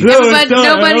you, Steve.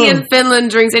 Nobody in Finland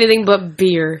drinks anything but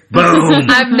beer. Boom.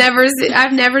 I've never seen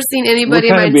What anybody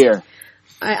kind of beer?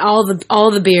 all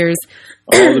the beers.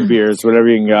 All the beers, whatever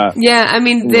you can got. Yeah, I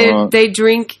mean Wow. they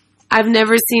drink. I've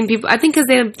never seen people. I think because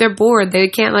they're bored. They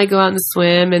can't like go out and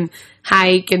swim and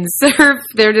hike and surf.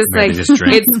 They're just Right, like, they just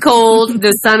drink. it's cold.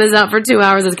 The sun is out for 2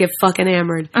 hours. Let's get fucking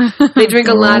hammered. They drink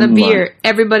a lot of my. beer.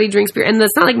 Everybody drinks beer, and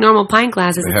it's not like normal pint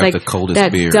glasses. They It's have like the coldest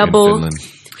that beer double. in Finland.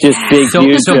 Just big,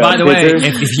 huge. So by the way, pitchers.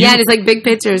 if you Yeah, it's like big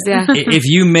pitchers. Yeah. if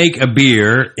you make a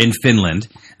beer in Finland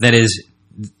that is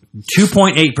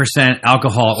 2.8%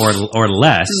 alcohol or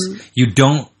less, you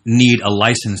don't need a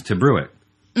license to brew it.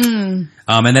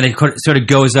 And then it sort of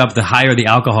goes up. The higher the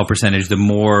alcohol percentage, the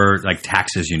more like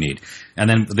taxes you need. And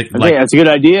then I think that's a good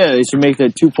idea. They should make the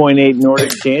 2.8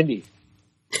 Nordic Shandy.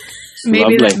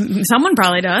 Maybe Lovely. someone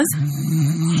probably does.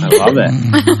 I love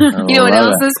it. You know what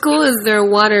else is cool is their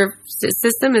water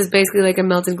system is basically like a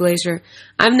melted glacier.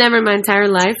 I've never in my entire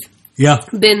life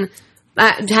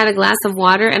had a glass of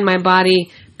water and my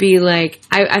body be like,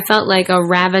 I felt like a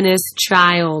ravenous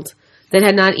child that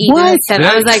had not eaten. What?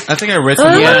 I was like, I think I read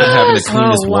something about them having the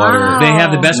cleanest water. they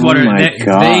have the best Oh water. my They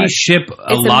God. ship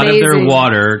a It's lot of their amazing.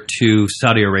 water to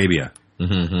Saudi Arabia.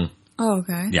 Oh,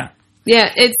 okay. Yeah.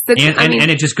 yeah, it's the. And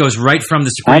it just goes right from the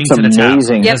spring That's to the tap.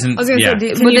 amazing. It Yep. doesn't- I was going to yeah.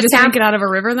 say, can With you the just tap- drink it out of a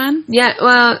river then? yeah,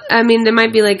 well, I mean, there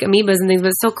might be like amoebas and things, but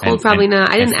it's so cold, And- probably and- not.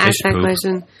 I didn't and ask fish that poop.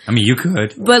 question. I mean, you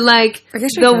could. But like I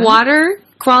guess you the could. water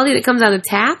quality that comes out of the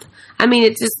tap, I mean,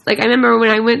 it just like I remember when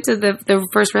I went to the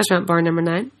first restaurant, bar number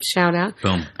 9. Shout out.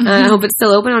 Boom. I hope it's still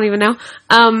open. I don't even know.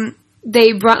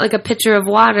 They brought like a pitcher of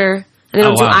water. And they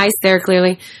don't do wow. ice there,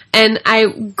 clearly. And I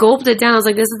gulped it down. I was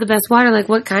like, this is the best water. Like,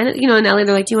 what kind of, in LA,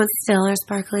 they're like, do you want still or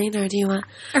sparkling? Or do you want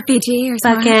Or Fiji or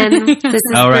something. fucking, this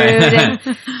is Oh, right.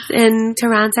 brewed in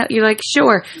Toronto? You're like,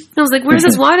 sure. And I was like, where's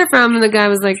this water from? And the guy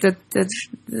was like, the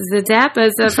tap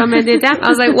is from the tap. I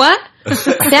was like, what?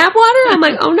 Tap water? I'm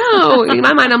like, oh no. In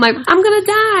my mind, I'm like, I'm going to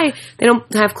die. They don't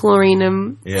have chlorine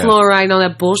and fluoride and all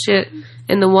that bullshit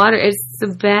in the water. It's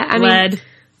the bad. I mean, Lead.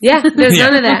 yeah, there's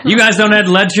none of that. You guys don't add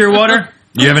lead to your water?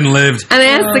 You haven't lived. And I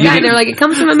asked the guy, they're like, it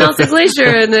comes from a melted glacier,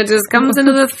 and it just comes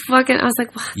into the fucking. I was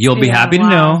like, what? You'll be Yeah, happy to wow.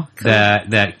 know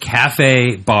that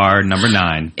Cafe Bar number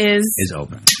 9 Is is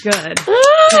open. good.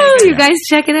 Oh, you guys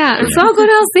check it out. So I'll go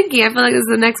to Helsinki. I feel like this is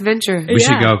the next venture. We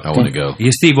should go. I want to go.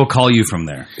 Yeah, Steve, we'll call you from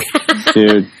there.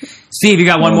 dude. Steve, you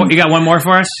got one more? You got one more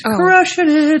for us? Crushing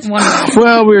it.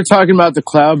 Well, we were talking about the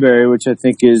cloudberry, which I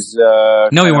think is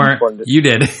no, we weren't. You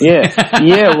did.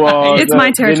 Yeah. Well, it's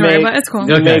my territory, but it's cool.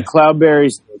 They made cloudberry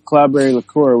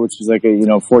liqueur, which is like a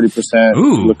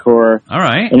 40% liqueur. All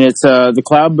right. And it's the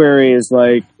cloudberry is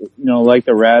like like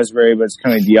the raspberry, but it's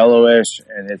kind of yellowish,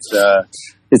 and it's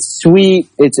sweet.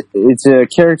 It's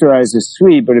characterized as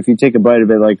sweet, but if you take a bite of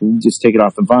it, like just take it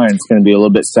off the vine, it's going to be a little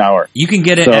bit sour. You can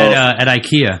get it at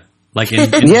IKEA. Like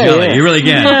in jelly. Yeah. You really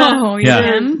can. Oh,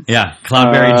 yeah.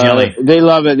 Cloudberry jelly. They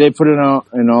love it. They put it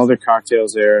in all their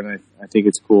cocktails there, and I think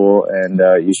it's cool, and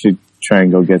you should try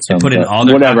and go get some. Put it in all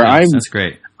their cocktails. That's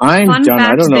great. Fun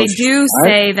fact, they do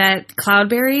say that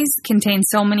cloudberries contain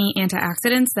so many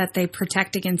antioxidants that they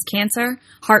protect against cancer,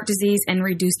 heart disease, and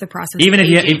reduce the process of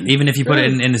aging. Even if you put it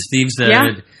in Steve's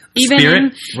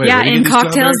even spirit? in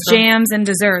cocktails, jams, and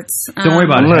desserts. Don't worry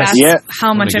about it. That's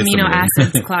how much amino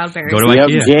acids cloudberries. Go to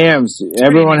IKEA. Jams.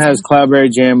 Everyone has cloudberry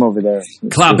jam over there.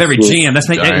 Cloudberry jam. That's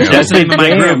the name of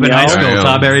my group in high school.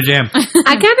 Cloudberry jam.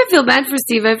 I kind of feel bad for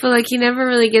Steve. I feel like he never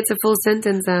really gets a full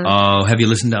sentence out. Oh, have you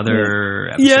listened to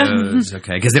other episodes?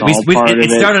 Okay, because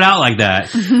it started out like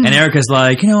that, and Erica's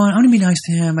like, I want to be nice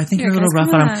to him. I think you're a little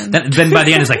rough on him. Then by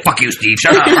the end, it's like, fuck you, Steve.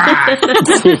 Shut up.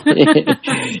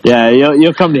 Yeah,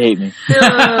 you'll come to hate me.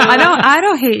 I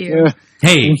don't hate you.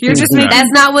 Hey, you're just making.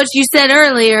 That's not what you said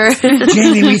earlier.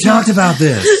 Jamie, we talked about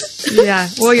this. Yeah.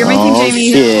 Well, you're making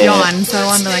Jamie yawn, so I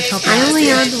wanted to help you. I only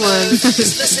yawned once.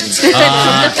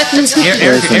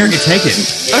 Erica, take it.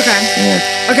 Okay.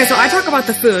 Yeah. Okay, so I talk about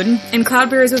the food, and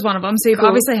cloudberries was one of them. So you've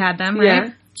obviously had them, right?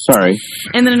 Yeah. Sorry.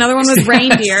 And then another one was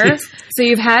reindeer. So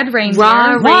you've had reindeer.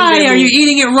 Why are you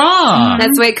eating it raw?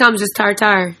 That's the way it comes, just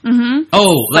tartare. Mm-hmm.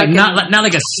 Oh, not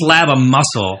like a slab of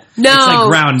muscle. No. It's like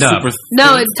ground up.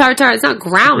 No, it's tartare. It's not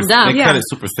ground up. They cut it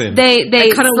super thin.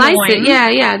 They cut slice it.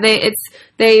 Yeah.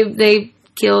 They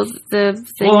kill the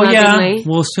thing lovingly. Yeah.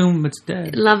 We'll assume it's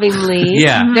dead. Lovingly.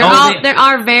 Yeah. They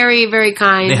are very, very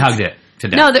kind. They hugged it to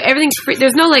death. No, everything's free.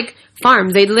 There's no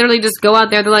farms. They literally just go out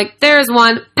there. They're like, there's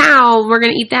one. Pow, we're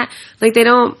going to eat that. Like, they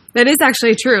don't. That is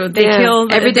actually true. They kill.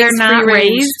 They're not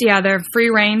raised. Yeah, they're free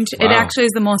range. Wow. It actually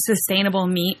is the most sustainable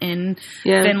meat in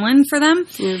Finland for them.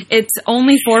 Yeah. It's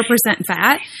only 4%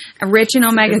 fat, rich in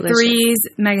omega-3s,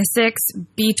 omega-6,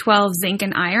 B12, zinc,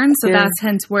 and iron. So that's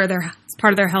hence where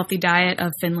part of their healthy diet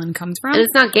of Finland comes from. And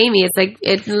it's not gamey. It's like,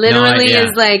 it literally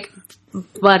is like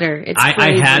butter. It's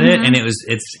I had it, and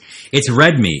it's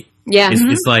red meat. Yeah,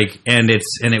 it's like, and it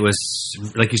was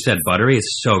like you said, buttery.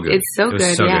 It's so good. It's so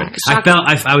good. Good.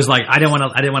 I was like, I didn't want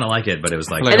to like it, but it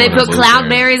was like, and they put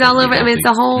cloudberries all over. I mean, it's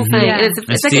the whole thing. Yeah. And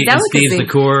it's like a delicacy. Steve's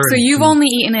liqueur. So you've only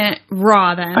eaten it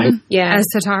raw then, as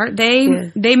tartare.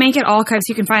 They make it all kinds.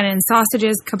 You can find it in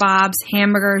sausages, kebabs,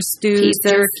 hamburgers, stews,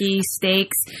 turkey,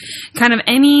 steaks, kind of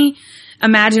any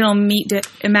imaginable meat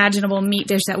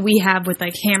dish that we have with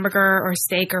like hamburger or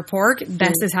steak or pork.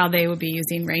 This is how they would be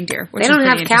using reindeer. Which they don't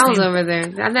have cows over there.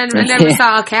 I never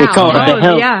saw a cow. They call it the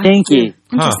Helsinki.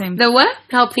 Interesting. The what?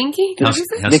 Helsinki?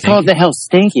 They call it the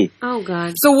Helsinki. Oh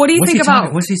God. So what do you think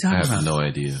about? What's he talking about? I have no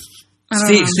idea.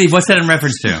 Steve, what's that in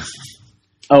reference to?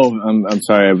 Oh, I'm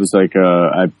sorry. I was like,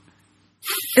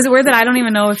 Is it weird that I don't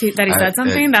even know that he said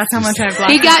something? That's how much I've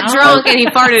lost. He got drunk and he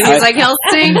farted. He's like,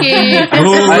 Helsinki.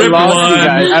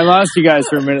 I lost you guys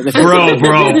for a minute. Bro,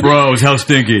 it's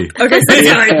Helsinki. Okay, so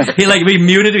he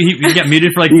muted. He got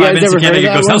muted for like 5 minutes. He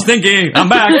goes, Helsinki, I'm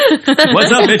back.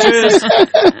 What's up, bitches?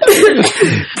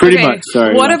 Pretty much.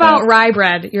 Sorry. What about rye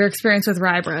bread? Your experience with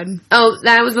rye bread? Oh,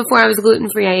 that was before I was gluten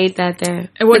free. I ate that there.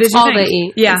 And what did you think? All they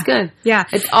eat. Yeah, it's good. Yeah,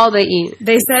 it's all they eat.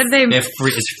 They said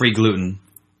it's free gluten.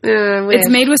 It's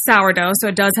made with sourdough, so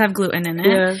it does have gluten in it.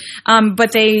 Yeah.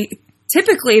 But they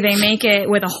make it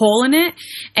with a hole in it,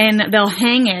 and they'll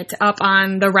hang it up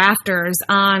on the rafters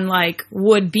on like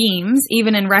wood beams,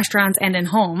 even in restaurants and in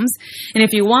homes. And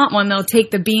if you want one, they'll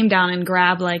take the beam down and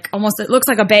grab like it looks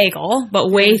like a bagel, but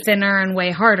way thinner and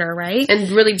way harder, right? And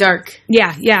really dark.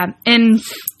 Yeah. And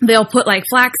they'll put like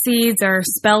flax seeds or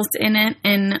spelt in it,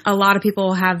 and a lot of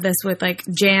people have this with like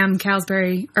jam,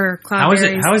 cloudberry, or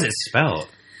cloudberries. How is it spelled?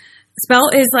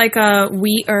 Spelt is like a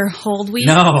wheat or whole wheat.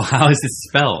 No, how is it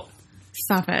spelled?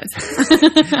 Stop it.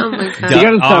 Oh my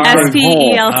God.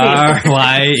 SPELT.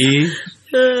 RYE.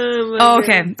 Oh,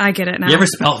 okay. I get it now. You ever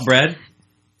spelt bread?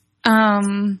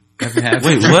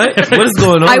 Wait, what? What is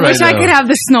going on? I wish I could have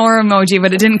the snore emoji,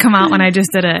 but it didn't come out when I just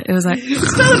did it. It was like,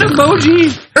 it's not an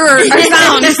emoji.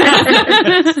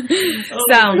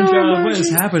 Sound. What is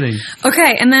happening?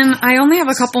 Okay, and then I only have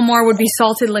a couple more would be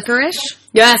salted licorice.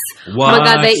 Yes. What? Oh my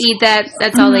God, they eat that.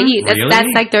 That's all they eat. Really? That's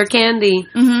like their candy.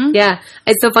 Mm-hmm. Yeah.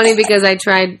 It's so funny because I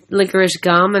tried licorice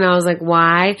gum and I was like,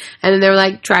 why? And then they were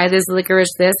like, try this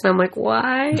licorice this. And I'm like,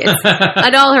 why?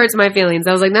 It all hurts my feelings.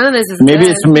 I was like, none of this is Maybe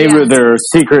good. it's made with their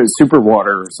secret super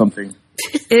water or something.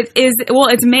 It is, well,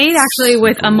 it's made actually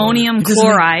with ammonium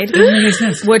chloride,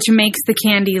 which makes the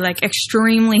candy like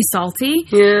extremely salty.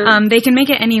 Yeah. They can make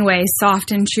it any way,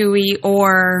 soft and chewy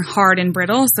or hard and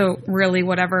brittle. So really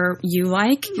whatever you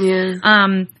like. Yeah.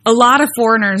 A lot of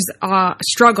foreigners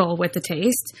struggle with the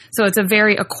taste. So it's a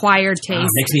very acquired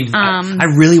taste. Makes me, I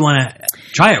really want to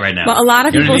try it right now. But a lot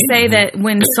of You know people what I mean? say that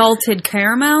when salted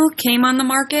caramel came on the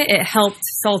market, it helped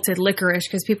salted licorice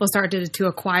because people started to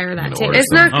acquire that taste.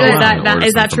 It's not good.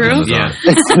 Is that true? Yeah.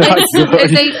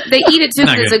 They eat it too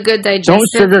because it's a good digestive.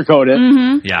 Don't sugarcoat it.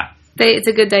 Mm-hmm. Yeah. It's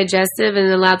a good digestive, and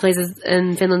in a lot of places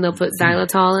in Finland they'll put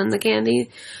xylitol in the candy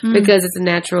because it's a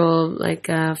natural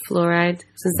fluoride.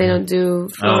 Since they don't do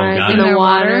fluoride in the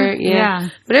water, yeah.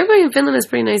 But everybody in Finland has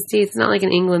pretty nice teeth. It's not like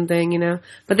an England thing, you know.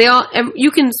 But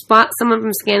you can spot someone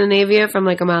from Scandinavia from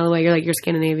like a mile away. You're like, you're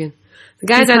Scandinavian. The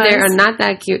guys out there are not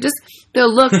that cute. Just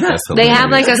they'll look. They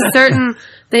have like a certain.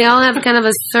 They all have kind of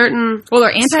a certain. Well,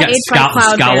 they're anti-age by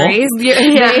cloudberries.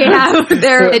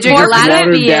 They drink a lot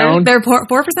of beer. They're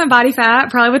 4% body fat,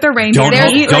 probably with their reindeer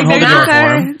meat. Don't hold the door for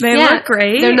them. They look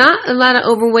great. They're not a lot of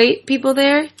overweight people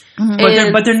there.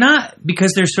 But they're not,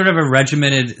 because they're sort of a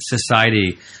regimented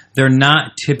society. They're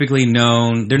not typically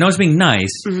known. They're known as being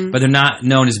nice, but they're not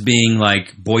known as being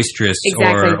like boisterous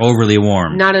or overly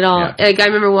warm. Not at all. Yeah. Like I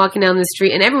remember walking down the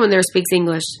street, and everyone there speaks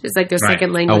English. It's like their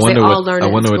second language. I wonder learn. I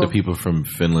it wonder in what the school. people from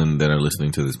Finland that are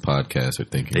listening to this podcast are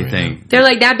thinking. They're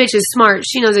like, that bitch is smart.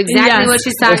 She knows exactly what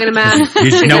she's talking about.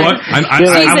 You know what?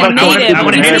 I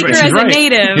want to hear it. She's a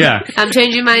native. Yeah. I'm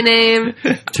changing my name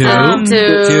to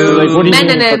Like, what do you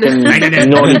mean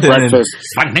naughty breakfast?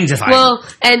 Well,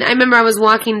 and I remember I was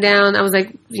walking down. I was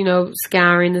like,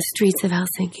 scouring the streets of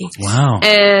Helsinki. Wow.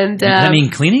 And does that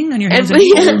mean cleaning on your hands?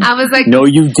 I was like, no,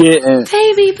 you didn't.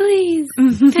 Pay me, please.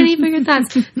 Penny for your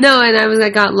thoughts. No, and I was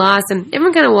like, got lost, and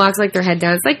everyone kind of walks like their head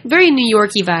down. It's like very New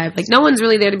Yorky vibe. Like no one's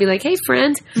really there to be like, hey,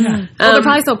 friend. Well, they're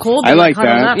probably so cold. I like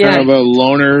that kind of a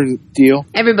loner deal.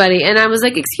 Everybody, and I was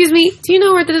like, excuse me, do you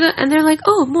know where? And they're like,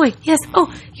 oh, boy, yes.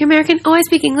 Oh, you're American. Oh, I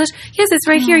speak English. Yes, it's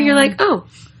right here. You're like, oh.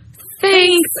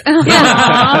 Thanks.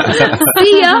 Yeah.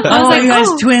 See ya. I was like, you guys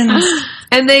twins.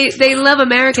 And they love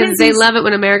Americans. They love it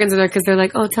when Americans are there because they're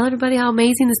like, oh, tell everybody how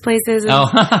amazing this place is. And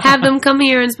have them come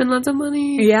here and spend lots of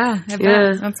money. Yeah. I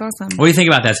bet. That's awesome. What do you think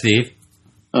about that, Steve?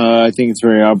 I think it's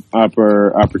very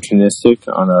opportunistic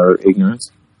on our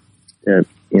ignorance.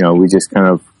 We just kind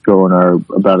of go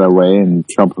about our way and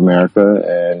trump America,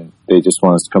 and they just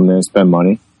want us to come there and spend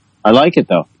money. I like it,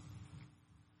 though.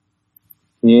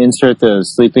 Can you insert the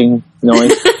sleeping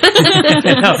noise? No,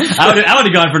 I would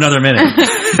have gone for another minute.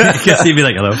 Because he'd be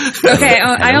like, hello. Okay,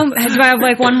 do I have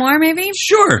like one more maybe?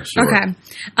 Sure. Okay.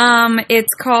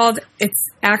 It's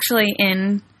actually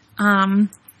in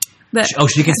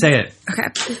she can say it.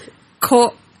 Okay.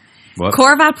 What?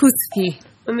 Korva Pusti.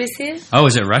 Let me see it. Oh,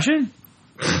 is it Russian?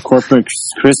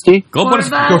 Corpus Christi? Corpus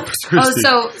Christi.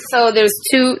 So there's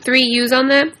 3 U's on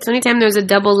that. So anytime there's a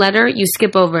double letter, you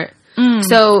skip over it.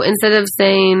 So instead of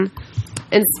saying,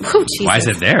 why is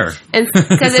it there?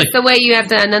 Because it's the way you have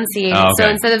to enunciate. Oh, okay. So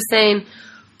instead of saying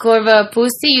Korva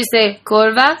Pusti, you say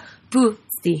Korva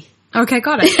Pusti. Okay,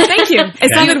 got it. Thank you.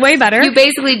 It sounded way better. You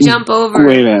basically jump over.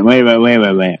 Wait a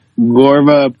minute.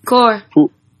 Gorva.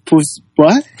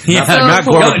 What? Yeah, So- not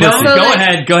so Gorba.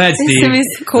 that- Go ahead, Steve.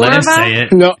 Let him say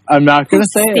it. No, I'm not going to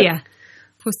say it.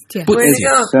 Pustia. Where to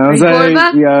go? Sounds like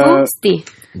Korva Pusti.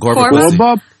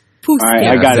 Gorba. All right,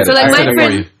 I got it. So like I said it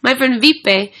for you. my friend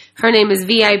Vipe, her name is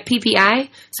Vippi.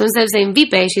 So instead of saying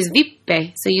Vipe, she's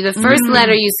Vipe. So the first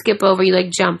letter you skip over, you like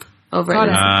jump over it.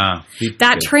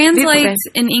 That translates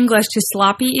in English to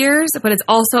sloppy ears, but it's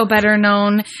also better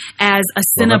known as a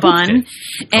Cinnabon.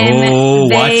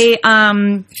 And they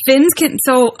Finns can.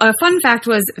 So a fun fact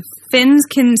was Finns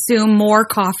consume more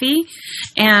coffee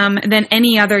than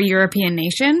any other European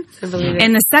nation. I believe it.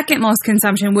 And the second most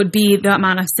consumption would be the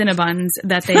amount of Cinnabons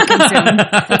that they consume.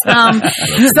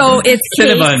 So it's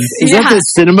Cinnabons. Is that the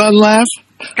Cinnabon laugh?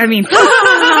 I mean,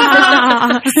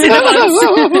 I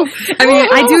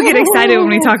do get excited when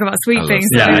we talk about sweet things.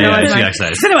 Yeah, she got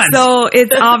excited. So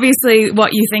it's obviously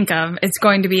what you think of. It's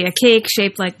going to be a cake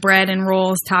shaped like bread and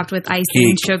rolls topped with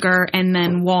icing, sugar, and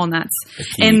then walnuts.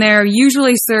 And they're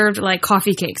usually served like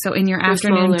coffee cake. So in your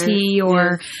afternoon tea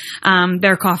or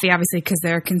their coffee, obviously, because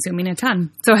they're consuming a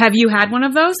ton. So have you had one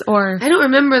of those? Or I don't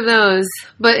remember those,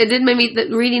 but it did make me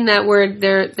reading that word.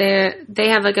 They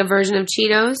have like a version of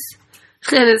Cheetos.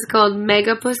 And it's called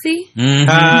Mega Pussy.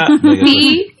 Mm-hmm.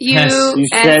 P-U-S-S. You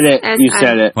said it. You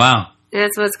said it. Wow.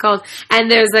 That's what it's called.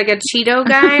 And there's like a Cheeto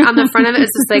guy on the front of it.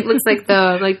 It's just like, looks like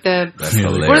the That's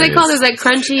hilarious. what are they called? There's like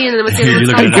Crunchy and then what's the other You're one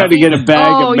looking called? I got to get a bag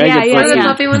of Mega What are the Pussy.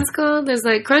 puffy ones called? There's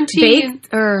like Crunchy. Baked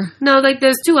or No, like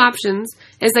there's two options.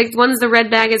 It's like one's the red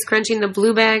bag is Crunchy and the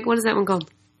blue bag. What is that one called?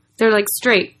 They're like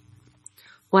straight.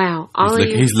 Wow. All of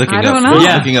you. He's looking I up. don't know. He's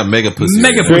Yeah. looking up Mega Pussy.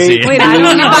 Mega right now. Pussy. wait, I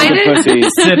don't know. Find it? Pussy.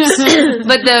 Sips.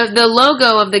 But the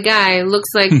logo of the guy looks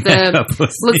like Mega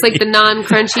Pussy. looks like the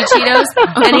non-crunchy Cheetos,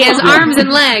 and he has arms and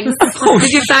legs.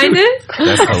 Did you find it?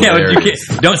 That's Yeah, you hilarious.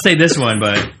 can't, don't say this one,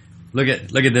 but look at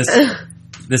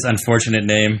this unfortunate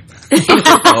name.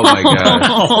 Oh my god.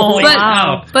 Oh, But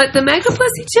wow. but the Mega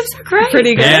Pussy chips are great.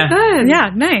 Pretty good. Yeah. Good. Yeah,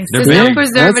 nice. They're There's no big.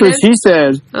 That's what preservatives. she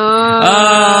said.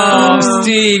 Oh,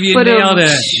 Steve, you But, nailed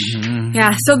it.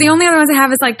 Yeah. So the only other ones I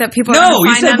have is like that people No, are you gonna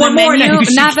find said on one the more menu. now.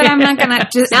 You Not that I'm not can't. gonna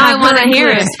just Now I have wanna her hear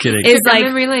include it. Just kidding. Is It's on like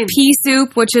memory lane. pea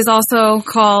soup, which is also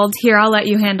called here. I'll let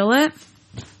you handle it.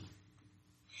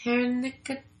 Hair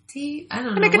nicotine. I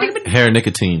don't know. What? Hair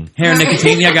nicotine. Hair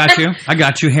nicotine. Yeah, I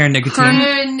got you. Hair nicotine.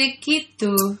 Hair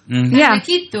nikito. Yeah.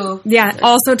 Nikito. Yeah,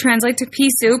 also translate to pea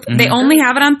soup. They only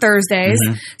have it on Thursdays,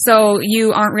 so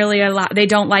you aren't really allowed. They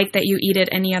don't like that you eat it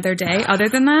any other day other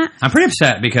than that. I'm pretty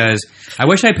upset because I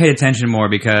wish I paid attention more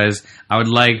because I would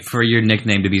like for your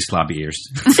nickname to be Sloppy Ears.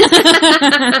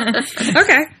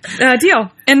 Okay,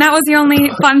 deal. And that was the only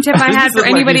fun tip I had This for is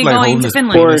like anybody he's, like, going holding to his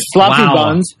Finland. Or sloppy Wow.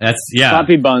 buns. That's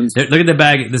Sloppy buns. Look at the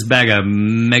bag. This bag of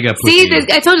Mega See,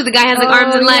 Pussy. I told you the guy has like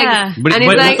arms and legs, yeah. But, and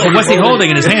he's like what's he holding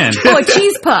in his hand? Oh, a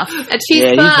cheese puff. a cheese Yeah,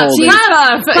 he's puff. holding- Cheese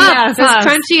puff. puff. Yeah, There's puff.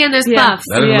 crunchy and there's Yeah. puffs.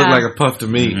 That doesn't Yeah. look like a puff to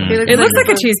me. He It looks like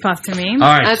a puff. cheese puff to me. All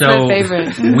right, That's so my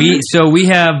favorite. we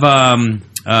have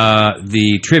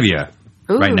the trivia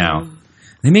right Ooh. now.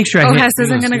 Let me make sure I Oh, hit. Hess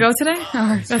isn't going to go today?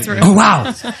 Oh, that's rude. Oh wow!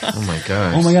 Oh my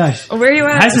gosh. Oh my gosh! Where are you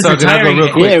at? Hess is So can I go retiring.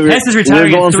 real quick? Yeah, Hess is retiring we're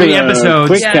in going 3 for the episodes,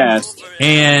 Quick Yeah. cast.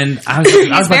 and I was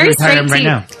about to Very retire straight him right teeth.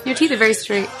 now. Your teeth are very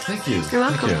straight. Thank you. You're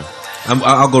welcome. Thank you.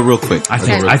 I'll go real quick. I I'll think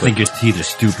go real I quick. think your teeth are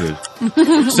stupid.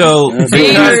 So That's what I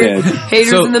because said. Haters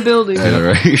So- in the building. Yeah,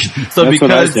 right. So That's what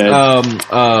I because said.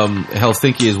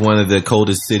 Helsinki is one of the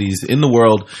coldest cities in the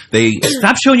world, they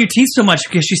Stop showing your teeth so much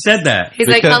because she said that. He's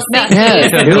like, Because- Helsinki. Yeah,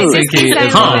 Helsinki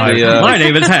is one of the, my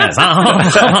name is Hess.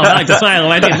 I like to smile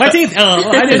my teeth. My teeth.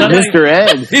 I did not Mr.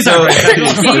 Ed. These are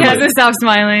He has to stop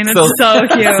smiling. It's so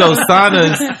cute. So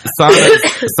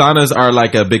saunas are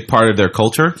like a big part of their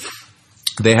culture.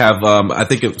 They have, I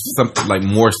think it's something like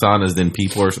more saunas than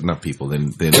people, or not people,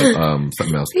 than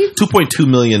something else. 2.2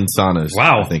 million saunas.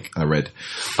 Wow. I think I read.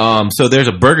 So there's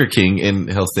a Burger King in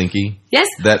Helsinki Yes.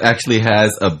 that actually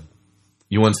has a.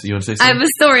 You want to say something? I have a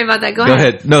story about that. Go Go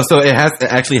ahead. ahead. No, so it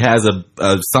actually has a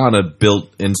sauna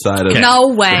built inside of. No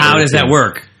way. How does that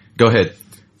work? Go ahead.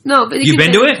 No, but You've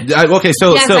been to it? Okay,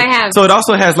 so Yes, I have. so it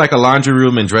also has like a laundry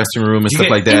room and dressing room and You stuff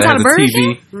get like that. It inside has a Burger TV.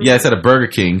 King? Yeah, it's at a Burger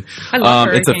King. I love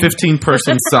Burger It's a King.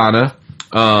 15-person sauna.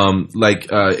 And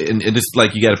it's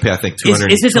like you got to pay, I think, Is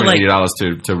it to, like-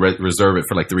 $280 to reserve it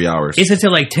for like 3 hours. Is it to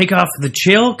like take off the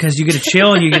chill because you get to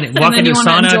chill and you get walk then into a you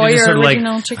wanna sauna enjoy and just your sort of like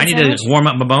original chicken I need sandwich? to warm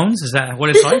up my bones? Is that what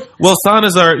it's like? Well,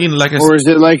 saunas are like I Or is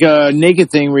it like a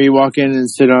naked thing where you walk in and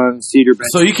sit on cedar bench?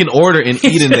 so you can order and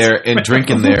eat in there and drink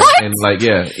in there and like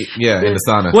in the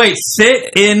sauna. Wait,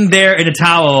 sit in there in a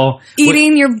towel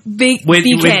Eating your big with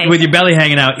BK. your belly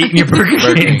hanging out, eating your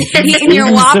Burger King. Eating your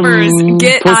Eating some Whoppers.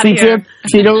 Get out pussy of here. chip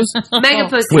Cheetos? Mega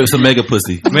pussy. With some mega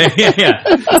pussy. yeah.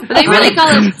 But they really call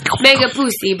it mega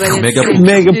pussy, but it's Mega-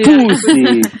 Mega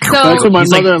pussy. So, That's what my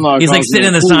He's like, mother-in-law he's like calls sitting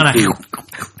in the it, sauna. pussy.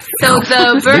 so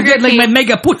the Burger Like my King,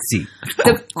 mega pussy.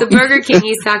 the Burger King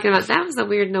he's talking about, that was a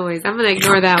weird noise. I'm gonna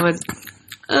ignore that one.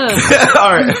 Ugh.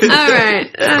 All right. All right.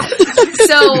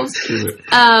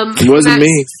 It wasn't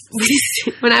me.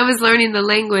 When I was learning the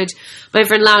language, my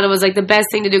friend Lauda was like, the best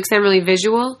thing to do, because I'm really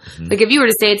visual. Like, if you were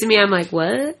to say it to me, I'm like,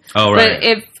 what? Oh, right.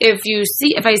 But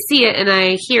if I see it and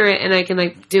I hear it and I can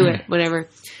like do it, whatever.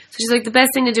 So she's like, the best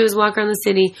thing to do is walk around the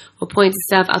city. We'll point to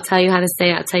stuff. I'll tell you how to say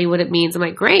it. I'll tell you what it means. I'm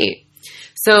like, great.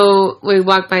 So we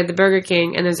walk by the Burger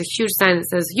King and there's a huge sign that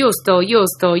says Juusto,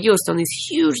 Juusto, Juusto, and these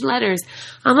huge letters.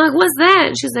 I'm like, what's that?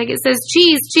 And she's like, it says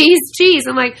cheese, cheese, cheese.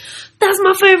 I'm like, that's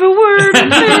my favorite word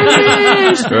in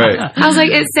Spanish. Right. I was like,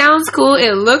 it sounds cool.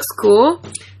 It looks cool.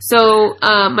 So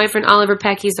my friend Oliver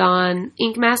Peck, he's on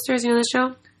Ink Masters, you know the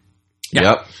show?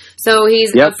 Yep. So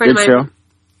he's Yep, a friend good of mine. show.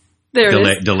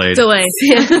 Delayed.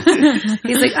 Yeah.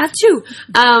 He's like, achoo.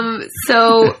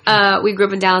 So we grew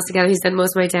up in Dallas together. He's done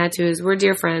most of my tattoos. We're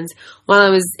dear friends. While I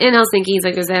was in Helsinki, he's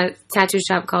like, there's a tattoo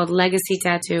shop called Legacy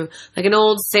Tattoo, like an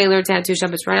old sailor tattoo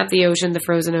shop. It's right off the ocean, the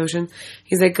frozen ocean.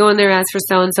 He's like, go in there, ask for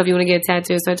so-and-so if you want to get a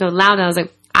tattoo. So I told Lauda, I was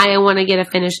like, I want to get a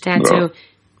finished tattoo.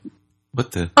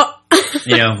 What the? Oh.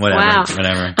 Yeah, whatever. Wow.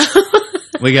 Whatever.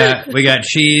 We got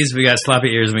cheese, we got sloppy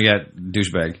ears, and we got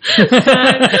douchebag.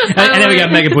 And then we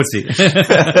got mega pussy.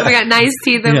 We got nice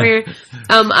teeth over here.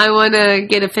 I want to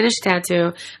get a finished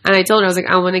tattoo. And I told her, I was like,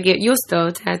 I want to get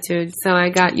Justo tattooed. So I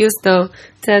got Justo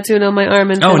tattooed on my arm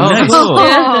and Oh, nice.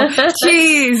 Oh,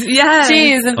 cheese. Yes.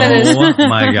 cheese and finished. Oh,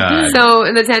 my God. So,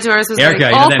 and the tattoo artist was Erica,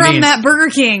 like, you know All that from means? that Burger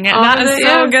King. That is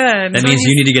so good. That means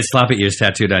you need to get sloppy ears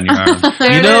tattooed on your arm.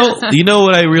 You know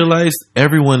what I realized?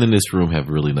 Everyone in this room have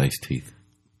really nice teeth.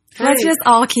 Let's just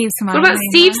all keep smiling. what about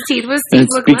Steve's teeth? What does Steve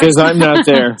It's look because like? I'm not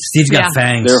there. Steve's got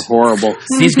fangs. They're horrible.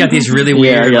 Steve's got these really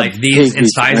weird, I got like these pinkies.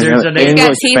 incisors. I Are got they? He's got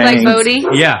endless teeth like fangs. Bodie.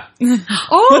 Yeah.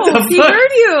 Oh, he fuck?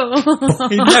 heard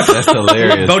you. That's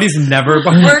hilarious. Bodie's never. We're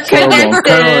Horrible. Kind of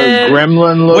connected. a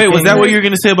gremlin looking. Wait, was that what you were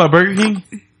going to say about Burger King?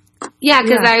 Yeah,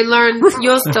 because I learned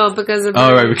Justo because of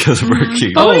Oh, right, because of Burger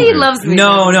King. Bodie loves me.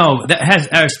 No. That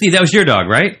has Steve. That was your dog,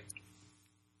 right?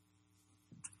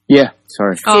 Yeah,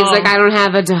 sorry. Steve's like, I don't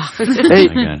have a dog. Hey,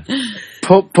 Oh my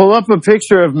God. pull up a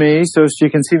picture of me so she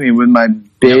can see me with my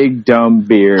big dumb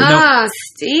beard. Oh,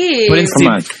 Steve. Put in Come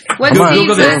on. What's Come on. Steve's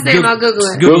Google last it. name? I'll Google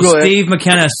it. Google Google it. Steve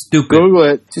McKenna. Stupid. Google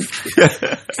it. Steve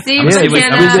I'm gonna see what- I'm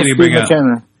gonna see McKenna. what you bring up.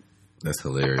 McKenna. That's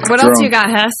hilarious. What else you got,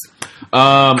 Hess?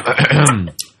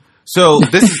 So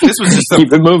this was just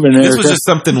Keep it moving. this Erica. was just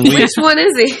something weird. Which one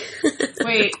is he?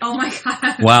 Wait. Oh my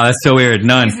God. Wow, that's so weird.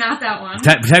 None. He's not that one.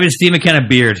 Type in Steve McKenna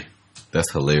beard. That's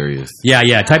hilarious.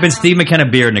 Yeah. Type in Steve McKenna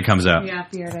beard and it comes up. Yeah,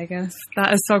 beard, I guess.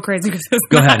 That is so crazy because there's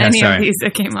Go not ahead, any sorry. of these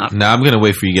that came up. Now I'm gonna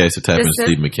wait for you guys to type in This is-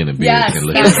 Steve McKenna beard Yes. and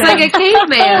look He at looks like a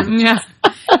caveman. Yeah.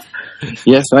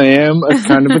 Yes, I am a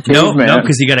kind of a No, caveman.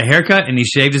 because he got a haircut and he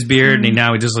shaved his beard and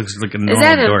now he just looks like a normal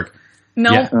that him? dork.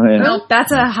 No, Yeah. Oh, yeah. no,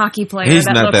 that's a hockey player He's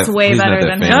that not looks that- way he's not better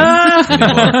that than famous him.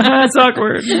 anymore. That's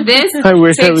awkward. This I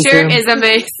wish I was picture him. is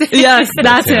amazing. Yes,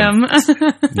 that's him.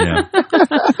 Yeah.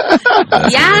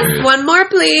 That's Yes, hilarious. one more,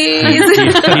 please.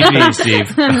 Steve.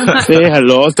 Say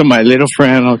hello to my little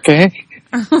friend, okay?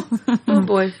 Oh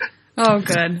boy. Oh,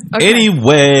 good. Okay.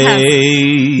 Anyway,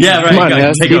 Yeah, right. Come on, go,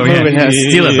 Hess, take keep over. moving, Yeah. Hess.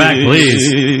 Steal it back,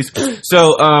 please.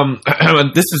 So,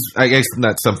 this is, I guess,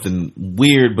 not something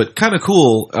weird, but kind of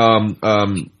cool.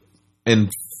 In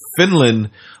Finland,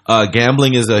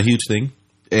 gambling is a huge thing,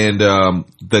 and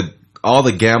all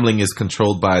the gambling is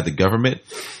controlled by the government,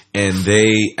 and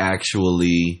they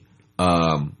actually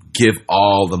give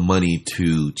all the money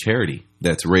to charity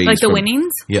that's raised. Like the from-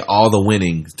 winnings? Yeah, all the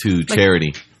winnings to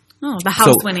charity. Oh, the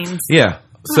house winnings. Yeah.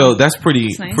 So that's pretty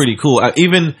nice. pretty cool.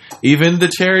 Even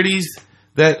the charities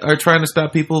that are trying to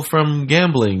stop people from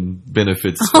gambling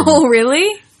benefits from Oh,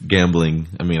 really? gambling.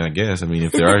 I mean, I guess. I mean,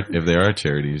 if there are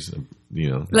charities, you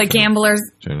know, Like Gamblers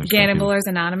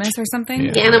Anonymous or something?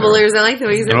 Yeah. Gamblers, I like the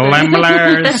way you said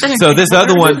that. Gamblers. So this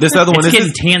other one It's getting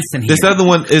isn't, tense in here. this other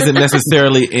one isn't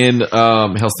necessarily in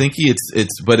Helsinki.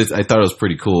 It's I thought it was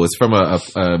pretty cool. It's from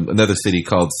another city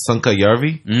called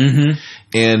Sankajärvi. Mm-hmm.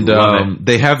 And Love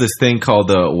they have this thing called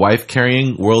the Wife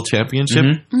Carrying World Championship.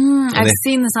 Mm-hmm. I've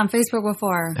seen this on Facebook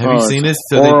before. Have you seen this?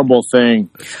 So Horrible thing.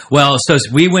 Well, so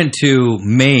we went to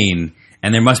Maine,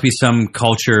 and there must be some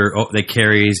culture that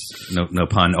carries, no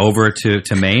pun, over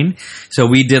to Maine. So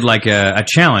we did like a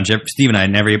challenge, Steve and I,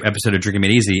 in every episode of Drinking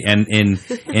Made Easy. And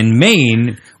in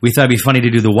Maine, we thought it'd be funny to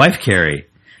do the wife carry.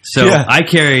 So Yeah. I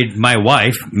carried my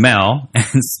wife, Mel,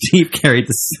 and Steve carried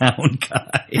the sound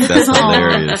guy. That's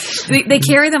hilarious. They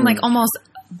carry them like almost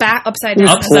back upside down.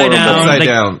 Upside down. Upside like,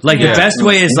 down. Like Yeah. the best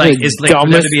way is It's like the is like for them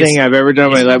dumbest to be thing I've ever done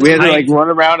in my life. We had to like run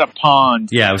around a pond.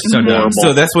 Yeah, it was so dumb.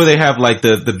 So that's where they have like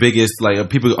the biggest, like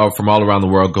people from all around the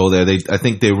world go there. I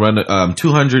think they run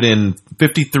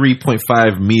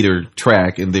 253.5 meter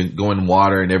track, and they go in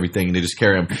water and everything, and they just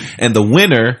carry them. And the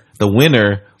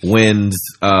winner wins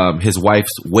his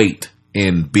wife's weight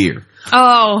in beer.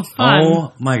 Oh, fun.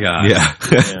 Oh my god. Yeah.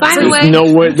 By the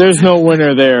way, There's no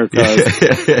winner there. Cause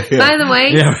by the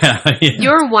way, Yeah.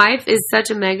 your wife is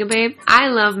such a mega babe. I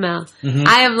love Mel.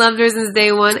 I have loved her since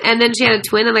day one. And then she had a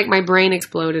twin, and like my brain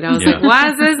exploded. I was Yeah. like, "Why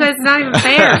is this? That's not even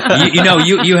fair."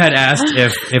 you had asked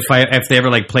if they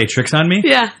ever like play tricks on me.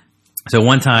 Yeah. So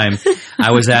one time I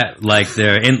was at like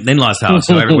their in-laws house,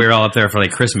 so we were all up there for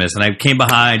like Christmas, and I came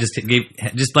behind,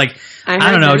 just like I I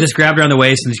don't heard know, this. just grabbed her on the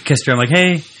waist and just kissed her. I'm like,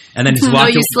 hey, and then just No,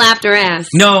 walked. you slapped her ass.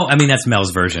 No, I mean that's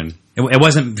Mel's version. It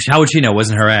wasn't. How would she know? It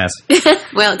wasn't her ass.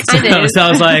 Well, kind of. So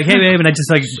I was like, "Hey, babe," and I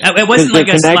just like it wasn't like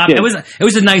a slap. It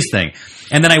was a nice thing.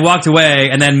 And then I walked away,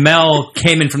 and then Mel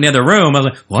came in from the other room. I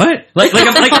was like, "What?" Like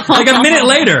a minute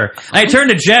later, I turned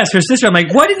to Jess, her sister. I'm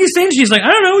like, "Why didn't you say?" And she's like,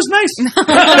 "I don't know. It was nice."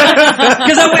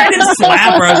 Because I didn't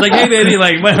slap her. I was like, "Hey, baby,"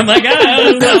 I'm like, "Ah,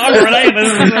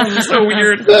 this is so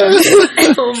weird."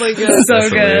 Oh my god, so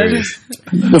good.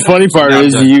 The funny part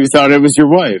is you thought it was your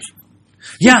wife.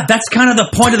 Yeah, that's kind of the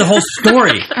point of the whole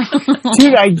story.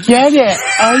 Dude, I get it.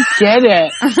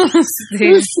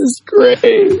 This is great.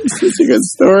 This is a good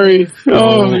story.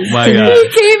 Oh my god. He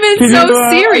came in so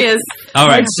serious. All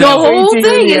right, the whole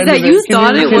thing is that you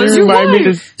thought it was your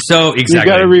wife. So, exactly. You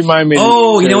gotta remind me.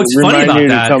 You know what's funny about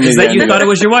that is that you thought it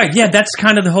was your wife. Yeah, that's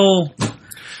kind of the whole...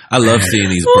 I love seeing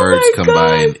these birds come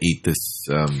by and eat this.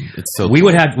 It's so. We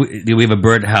have a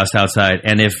bird house outside,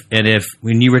 and if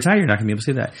when you retire, you're not going to be able to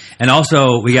see that. And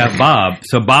also, we got Bob.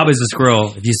 So Bob is a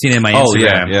squirrel. If you've seen it in my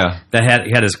Instagram, yeah. That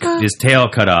had his tail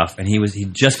cut off, and he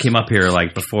just came up here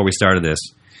like before we started this.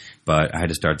 But I had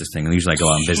to start this thing, and usually I go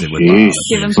out and visit with Bob.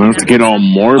 We'll have to get all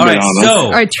morbid on us.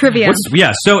 All right, trivia.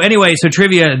 So anyway,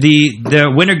 trivia. The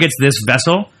winner gets this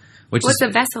vessel. What's a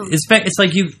vessel? It's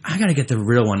like I gotta get the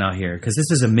real one out here because this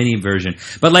is a mini version.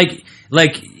 But like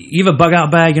you have a bug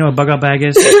out bag. You know what a bug out bag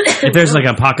is? If there's like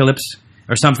an apocalypse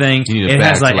or something, you need a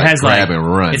bag grab and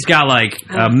run. It's got like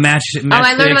a match.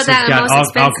 I learned about that. The most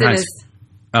expensive is.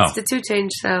 Oh, it's the 2 Chainz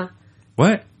show.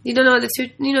 What? You don't know what 2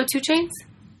 Chainz?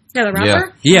 Yeah, the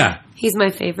rapper. Yeah. He's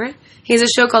my favorite. He has a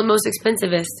show called Most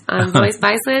Expensivest on Voice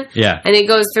Viceland. Yeah. And it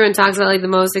goes through and talks about like the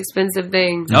most expensive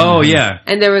thing. Oh, yeah.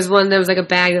 And there was like a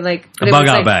bag that like... A bug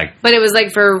out bag. But it was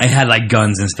like for... It had like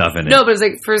guns and stuff in it. No, but it was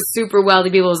like for super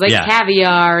wealthy people. It was like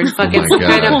caviar and fucking some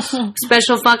kind of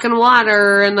special fucking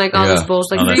water and like all this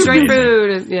bullshit. Like freeze-dried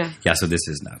food. And, yeah, so this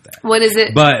is not that. What is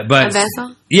it? But a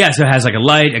vessel? Yeah, so it has like a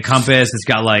light, a compass. It's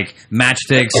got like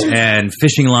matchsticks and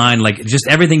fishing line. Like just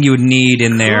everything you would need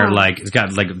in there. Cool. Like it's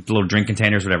got like little drink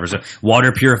containers, whatever. So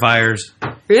water purifiers.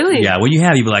 Really? Yeah. When you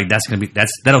have, you'd be like,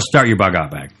 that'll start your bug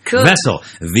out bag. Cool. Vessel,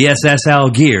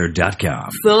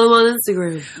 VSSLgear.com. Follow him on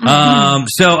Instagram.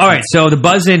 So all right. So the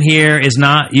buzz in here is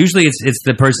not usually it's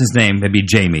the person's name. It'd be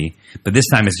Jamie, but this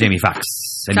time it's Jamie Foxx,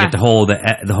 and you have to hold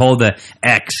the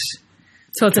X.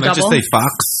 So it's a double. Just say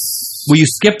Fox. Well, you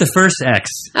skip the first X.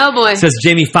 Oh boy! It says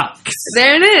Jamie Foxx.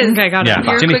 There it is. Okay, got it. Yeah,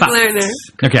 You're Jamie a quick Foxx. learner.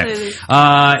 Okay.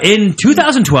 In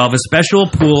 2012, a special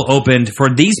pool opened for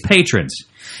these patrons.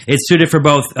 It's suited for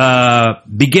both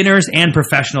beginners and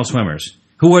professional swimmers.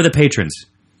 Who are the patrons?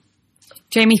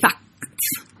 Jamie Foxx.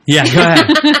 Yeah, go ahead.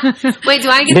 Wait, do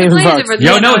I get to play it? For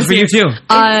no, it's for you too.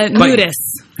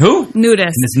 Nudists. Who?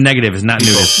 Nudists. It's negative. It's not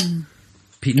nudists.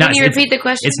 Can you repeat the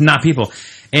question? It's not people.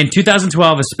 In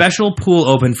 2012, a special pool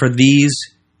opened for these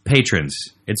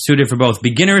patrons. It's suited for both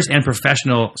beginners and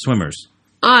professional swimmers.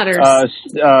 Otters.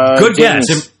 Good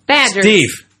guess. Badgers.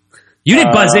 Steve. You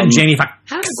did buzz in, Jamie.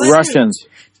 Russians.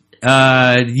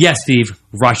 Yes, Steve.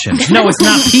 Russians. No, it's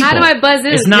not people. How do I buzz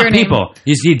in? It's not people.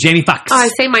 You see Jamie Foxx. Oh, I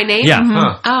say my name? Yeah.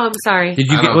 Mm-hmm. Oh, I'm sorry. Did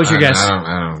you get, what's your guess? I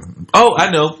don't. Oh,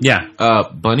 I know. Yeah.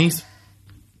 Bunnies?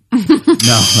 No,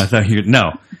 I thought you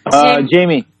no.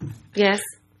 Jamie. Yes.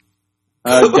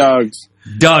 Dogs.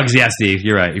 Dogs, yeah, Steve.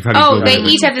 You're right. You probably they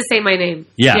each have to say my name.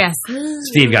 Yeah. Yes.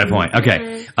 Steve got a point.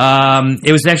 Okay.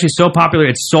 It was actually so popular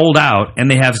it's sold out,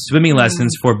 and they have swimming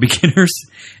lessons for beginners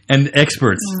and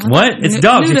experts. What? It's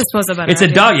dogs. It's a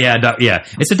dog. Yeah.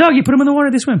 It's a dog. You put them in the water,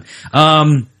 they swim.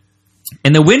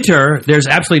 In the winter, there's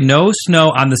absolutely no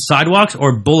snow on the sidewalks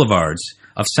or boulevards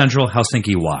of central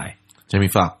Helsinki. Why? Jamie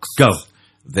Foxx. Go.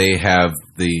 They have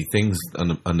the things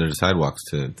under the sidewalks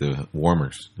the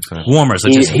warmers. Warmers.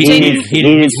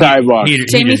 Heated sidewalks.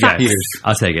 Jamie Foxx.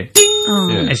 I'll take it.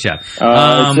 Yeah. Nice job.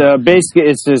 It's basically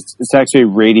it's actually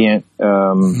radiant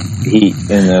heat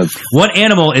in the. What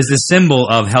animal is the symbol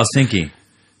of Helsinki?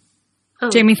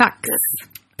 Jamie Foxx.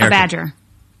 A badger.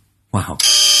 Wow.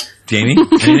 Jamie?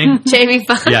 Anything? Jamie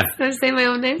Foxx. Yeah. Can I say my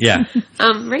own name? Yeah.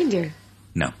 Reindeer.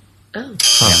 No. Oh.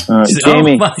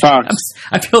 Jamie Foxx.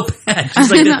 I feel bad. Just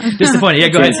like disappointed. Yeah,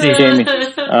 go ahead, Steve. Jamie.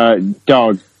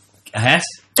 Dog. Hess?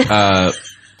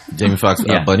 Jamie Foxx.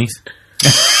 Bunnies.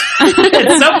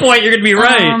 At some point, you're going to be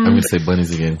right. I'm going to say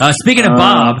bunnies again. Speaking of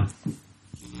Bob.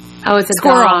 Oh, it's a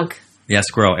squirrel. Dog. Yeah,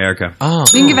 squirrel, Erica. Oh.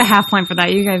 You can give a half point for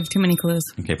that. You have too many clues.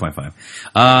 Okay, 0.5.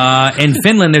 In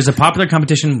Finland, there's a popular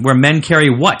competition where men carry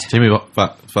what? Jamie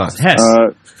Foxx. Hess.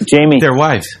 Jamie. Their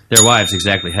wives. Their wives,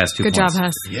 exactly. Hess, 2 Good points. job,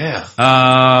 Hess.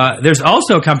 Yeah. There's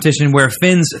also a competition where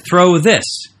Finns throw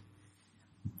this.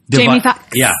 Jamie Foxx.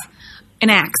 Yeah. An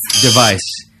axe.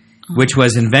 Device, which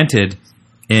was made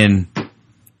in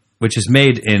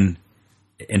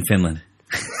in Finland?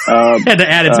 Had to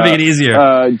add it to make it easier.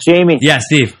 Jamie. Yeah,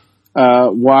 Steve.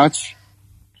 Watch.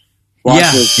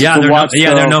 Watches. Yeah,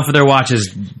 they're known for their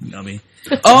watches. I mean,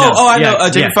 I know.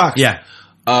 Jamie Foxx. Yeah.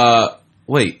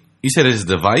 Wait, you said it's a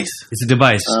device? It's a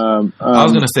device. I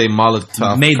was going to say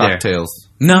Molotov made cocktails.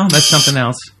 There. No, that's something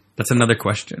else. That's another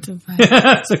question.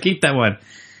 So keep that one.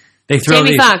 They throw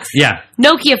Jamie Foxx. Yeah.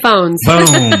 Nokia phones. Boom,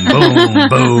 boom,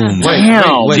 boom.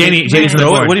 Wait, Jamie's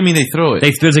throw it? What do you mean they throw it?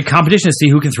 There's a competition to see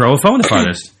who can throw a phone the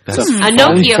farthest. A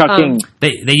Nokia phone.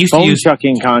 They used to use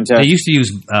chucking contest. They used to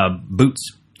use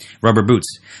boots, rubber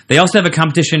boots. They also have a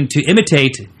competition to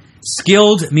imitate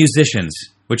skilled musicians,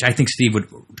 which I think Steve would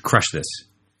crush this.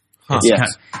 Huh.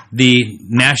 Yes. The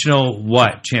national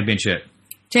championship?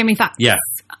 Jamie Foxx. Yeah.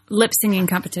 Lip singing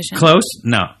competition. Close?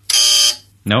 No.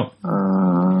 Nope.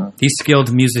 These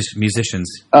skilled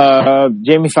musicians.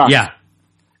 Jamie Foxx. Yeah.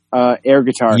 Air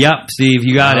guitar. Yep, Steve,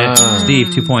 you got it.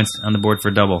 Steve, 2 points on the board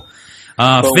for double.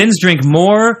 Finns drink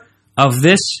more of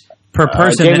this per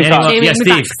person than anyone else. Yeah,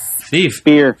 Steve. Steve.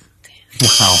 Beer.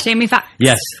 Wow. Jamie Foxx.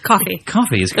 Yes. Coffee.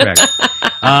 Coffee is correct.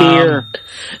 Beer.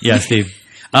 Yeah, Steve.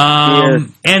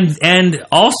 And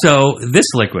also this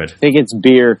liquid. I think it's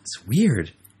beer. It's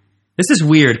weird. This is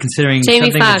weird considering Jamie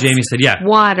something Foxx. that Jamie said. Yeah.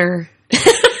 Water.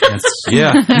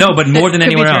 Yeah. No, but more than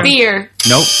anyone else. Beer.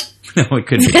 Nope. No, it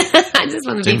could be. I just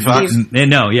want to be Jamie Foxx?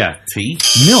 No, yeah. Tea?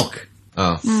 Milk.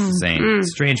 Oh. Same.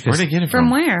 Strange. Where'd they get it From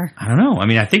from? where? I don't know. I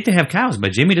mean, I think they have cows,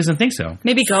 but Jamie doesn't think so.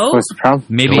 Maybe goat? What's the problem?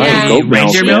 Maybe Goat milk.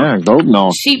 reindeer milk? Yeah, goat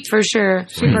milk. Sheep for sure.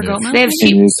 Sheep or goat milk? They have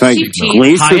sheep. It's like sheep cheese.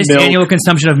 glacier Highest milk. annual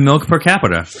consumption of milk per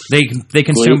capita. They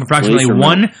consume approximately glacier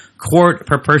 1 quart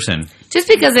per person. Just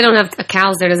because they don't have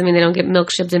cows there doesn't mean they don't get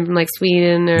milk shipped in from like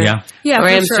Sweden or Yeah. Yeah, or for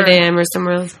Amsterdam or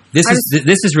somewhere else. This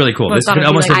is really cool. This thought could it'd be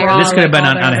almost like this could have been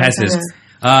all on that. Hess's.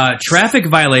 Traffic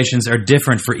violations are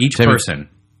different for each person.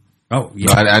 Oh,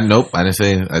 yeah. No, nope. I didn't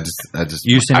say. I just.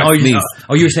 You saying? I sneezed.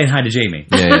 You were saying hi to Jamie.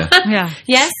 Yeah. Yeah.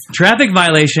 Yes? Traffic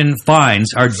violation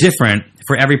fines are different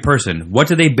for every person. What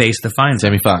do they base the fines on?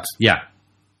 Jamie Foxx. Yeah.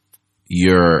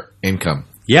 Your income.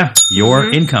 Yeah,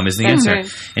 your income is the answer. right.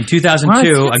 In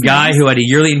 2002, What? a guy who had a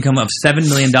yearly income of $7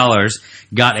 million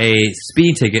got a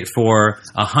speeding ticket for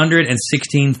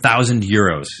 116,000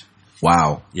 euros.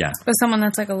 Wow. Yeah. But someone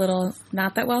that's like a little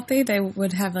not that wealthy, they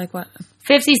would have like what?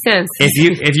 50 cents.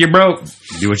 If you're broke,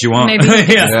 do what you want. Maybe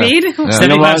yeah. speed? Yeah. You know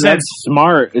 75 what? cents. That's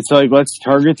smart. It's like, let's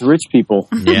target the rich people.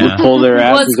 Yeah. We'll pull their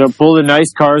asses up, pull the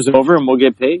nice cars over, and we'll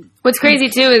get paid. What's crazy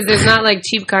too is there's not like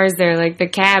cheap cars there. Like the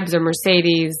cabs are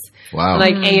Mercedes, Wow.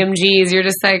 like AMGs. You're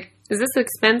just like, is this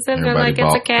expensive? They're Everybody like, it's a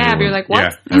bought cab. new You're like,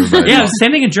 what? Everybody Yeah, bought-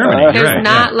 same thing in Germany. There's There's Correct,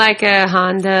 not like a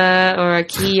Honda or a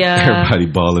Kia. Everybody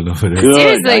balling over there. Good.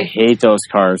 Seriously. I hate those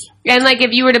cars. And like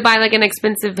if you were to buy like an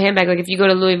expensive handbag, like if you go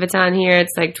to Louis Vuitton here,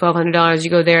 it's like $1,200. You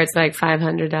go there, it's like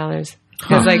 $500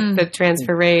 because like the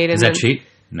transfer rate. And Is that then, cheap?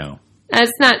 No.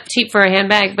 It's not cheap for a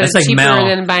handbag, but That's it's like cheaper Mel.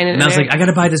 than buying it. Mel's like, I got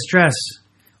to buy this dress.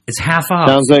 It's half off.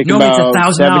 Sounds like Normally about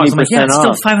it's $1,000. I'm like, yeah, it's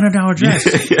still off. $500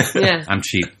 dress. yeah. I'm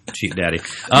cheap daddy.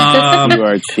 You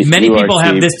are cheap. Many You are people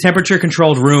have cheap. this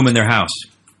temperature-controlled room in their house.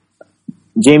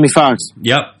 Jamie Foxx,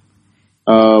 Yep.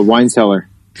 wine cellar.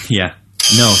 Yeah.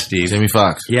 No, Steve. Jamie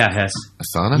Foxx. Yeah, Hess.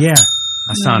 Asana? Yeah.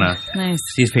 Asana. Nice.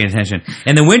 Steve's paying attention.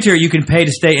 In the winter, you can pay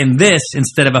to stay in this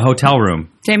instead of a hotel room.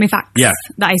 Jamie Foxx. Yeah.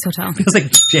 The Ice Hotel. Feels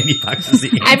like Jamie Foxx is the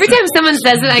answer. Every time someone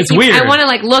says it, It's weird. I want to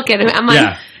like look at it.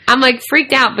 Yeah. I'm like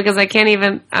freaked out because I can't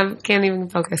even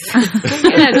focus.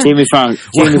 Yeah. Jamie Foxx.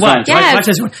 Jamie Foxx. Yes. Watch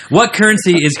this one. What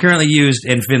currency is currently used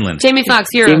in Finland? Jamie Foxx,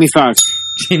 Euro. Jamie Foxx.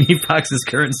 Jamie Foxx's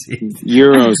currency.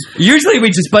 Euros. Usually we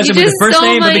just bunch You them with just the first stole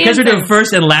name, but my because we're doing answer.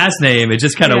 first and last name, it's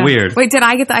just kind of Yeah. weird. Wait, did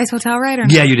I get the Ice Hotel right or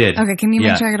not? Yeah, you did. Okay, can you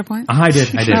Yeah. make sure I get a point? I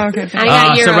did. I did. Oh, okay. I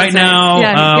got So Euros right now,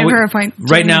 Yeah, give her a point.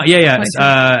 Right now, Point.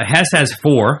 Hess has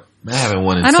 4. I haven't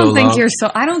won in I so don't think long. you're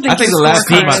so. I don't think. I think your the last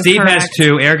scorecard time is Steve has correct.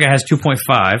 2. Erica has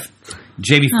 2.5.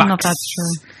 Jamie I don't know if Foxx that's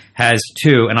true. has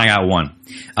 2, and I got 1.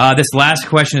 This last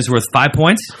question is worth 5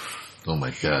 points. Oh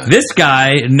my god. This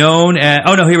guy, known as...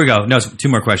 Oh, no, here we go. No, 2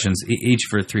 more questions, each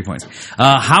for 3 points.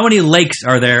 How many lakes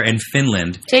are there in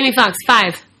Finland? Jamie Foxx,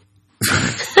 5.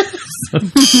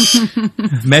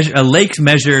 A lake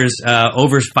measures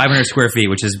over 500 square feet,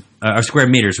 which is... or square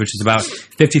meters, which is about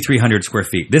 5,300 square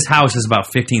feet. This house is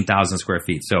about 15,000 square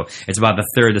feet, so it's about the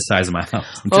third the size of my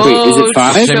house. Wait, is it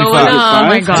 5? showing Jamie up. Foxx, Oh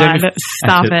my 5? god!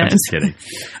 Stop I'm it. just kidding.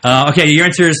 Okay, your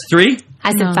answer is 3?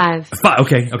 I said 5. 5.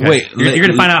 Okay. Wait, You're going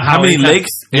to find out how many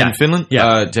lakes Yeah. in Finland?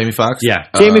 Yeah. Jamie Foxx? Yeah.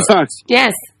 Jamie Foxx.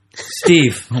 Yes.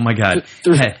 Steve. Oh my God.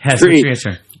 Hess, what's 3. your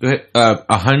answer? Go ahead.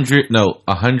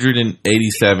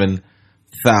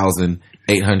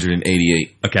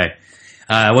 187,888. Okay.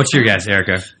 What's your guess,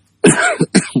 Erica?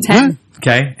 10.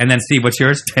 Okay, and then Steve, what's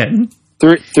yours? 10.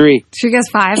 3. She gets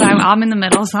 5. I'm in the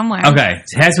middle somewhere. Okay,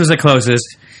 Hess was the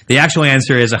closest. The actual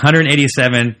answer is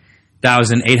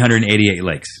 187,888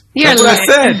 lakes. You're That's what I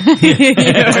said.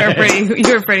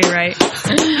 you were pretty right.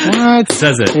 What?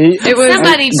 Says it. It was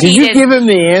somebody Did cheated. you give him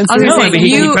the answer? I was No, gonna say, but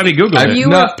he probably Googled it. You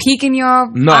No. were peeking your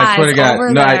No, eyes I swear to God.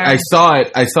 over No, there. I saw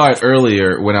it. I saw it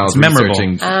earlier when I was It's memorable.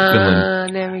 researching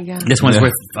Finland. There we go. This one's Yeah.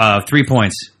 worth 3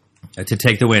 points to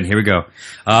take the win. Here we go.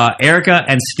 Erica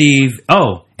and Steve,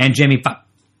 and Jamie Foxx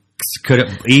could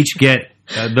each get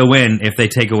the win if they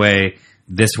take away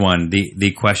this one.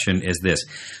 The question is this.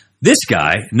 This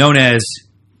guy, known as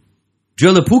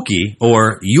Julipuki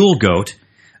or Yule Goat,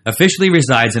 officially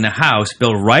resides in a house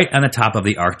built right on the top of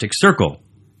the Arctic Circle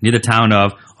near the town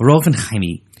of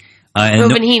Rovaniemi.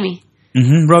 Rovaniemi.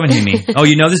 Rovaniemi. Oh,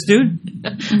 you know this dude?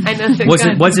 I know the What's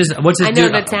gun. his I know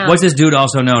dude? the town. What's this dude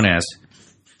also known as?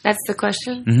 That's the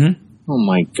question? Oh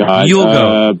my God. Yule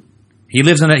Goat. He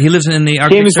lives in the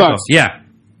Arctic Jamie Circle. Foxx. Yeah.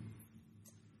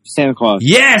 Santa Claus.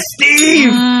 Yes, Steve.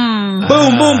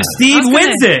 Boom, boom. Steve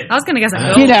wins it. I was going to guess a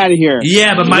goat. Get out of here.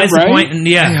 Yeah, but minus right? the point. And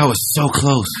yeah. I was so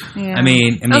close. Yeah. I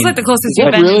mean, that was like the closest Is that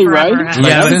you've been really forever. right? Had.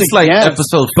 Yeah, Like, was it's a like guess.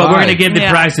 episode 5. But we're gonna give the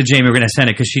Yeah. prize to Jamie. We're gonna send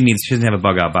it because she doesn't have a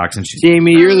bug out box, and she.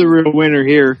 Jamie, you're the real winner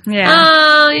here. Yeah.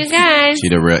 Oh, you guys. She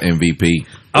the real MVP.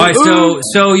 All right, so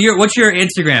what's your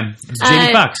Instagram? It's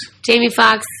Jamie Foxx. Jamie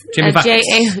Foxx. Jamie Foxx.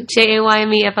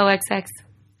 JAYMEFOXX.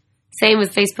 Same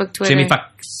with Facebook, Twitter. Jamie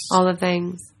Foxx. All the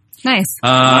things. Nice.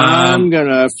 I'm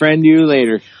gonna friend you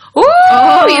later. Ooh,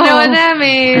 you know what that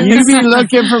means. You be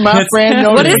looking for my friend.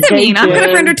 What does it mean? I'm going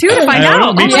to friend her too to find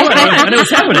out. Me too. I know what's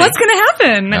happening. What's going to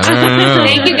happen?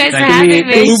 Thank you guys for Thank having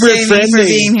me. Uber Jamie, for friendly.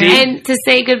 being here. And to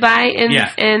say goodbye in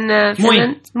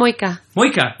Finland, Moika.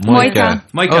 Moika. Moika.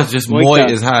 Moika. Oh, it's just Moika. Moi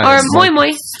is high. Or moi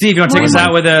moi. Steve, you want to take us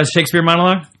out with a Shakespeare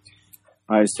monologue?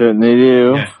 I certainly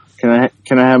do. Yeah.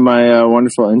 Can I have my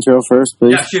wonderful intro first,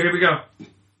 please? Yeah, sure. Here we go.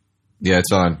 Yeah,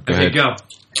 it's on. Go Okay, ahead. go.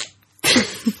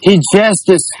 He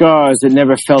jested scars that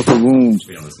never felt a wound,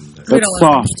 but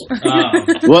soft.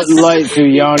 What light through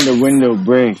yonder window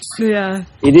breaks? Yeah.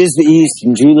 It is the east,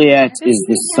 and Juliet is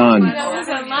the sun.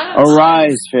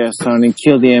 Arise, fair sun, and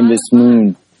kill the envious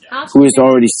moon, who is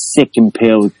already sick and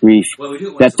pale with grief,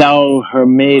 that thou her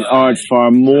maid art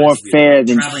far more fair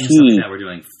than she,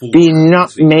 be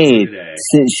not made,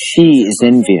 since she is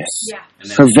envious.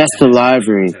 Her vestal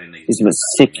livery is but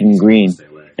sick and green,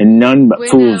 and none but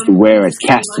fools to wear it.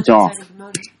 Cast it off.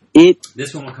 It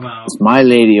This one will come out. is my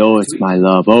lady, oh, it's my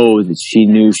love, oh, that she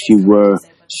knew she were.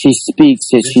 She speaks,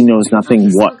 yet she knows nothing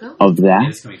what of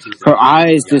that. Her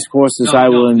eyes discourses, I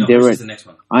will endure it.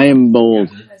 I am bold.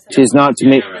 'Tis not to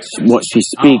make what she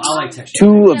speaks.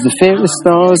 Two of the fairest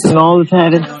stars in all of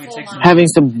heaven, having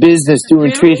some business to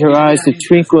entreat her eyes to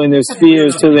twinkle in their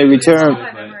spheres till they return.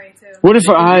 What if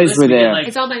her eyes were there?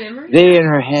 It's all by memory? They in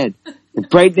her head. The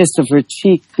brightness of her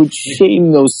cheek would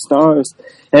shame those stars,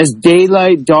 as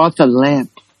daylight doth a lamp.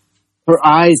 Her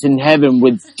eyes in heaven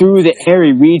would through the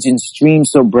airy region stream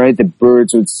so bright that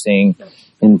birds would sing,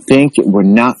 and think it were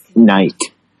not night.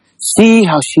 See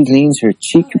how she leans her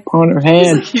cheek upon her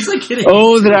hand. He's like kidding.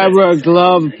 Oh, that I were a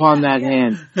glove upon that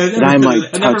hand, that I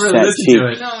might touch that cheek.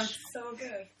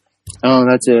 Oh,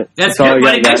 that's it. That's all good,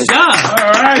 I buddy. got, Nice guys. job.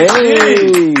 All right.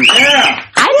 Hey!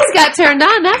 I just got turned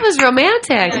on. That was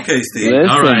romantic. Okay, Steve. Listen,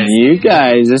 All right. you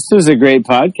guys, this was a great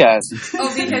podcast.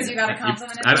 Oh, because you got a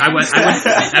compliment. I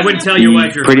wouldn't tell your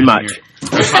wife you're Pretty much.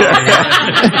 All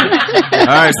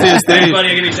right, see you, Steve.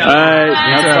 Buddy, give me a shout. All right,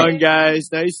 Bye. have fun, guys.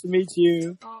 Nice to meet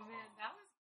you.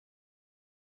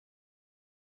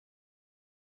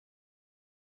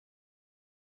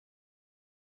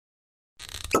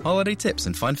 Holiday tips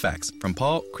and fun facts from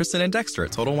Paul, Kristen, and Dexter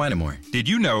at Total Wine & More. Did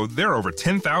you know there are over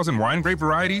 10,000 wine grape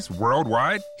varieties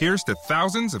worldwide? Here's to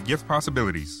thousands of gift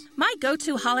possibilities. My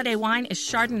go-to holiday wine is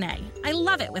Chardonnay. I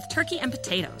love it with turkey and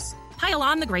potatoes. Pile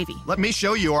on the gravy. Let me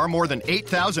show you our more than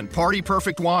 8,000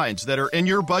 party-perfect wines that are in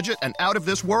your budget and out of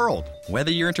this world.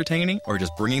 Whether you're entertaining or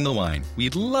just bringing the wine,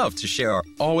 we'd love to share our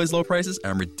always low prices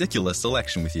and ridiculous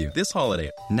selection with you this holiday.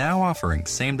 Now offering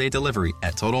same-day delivery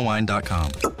at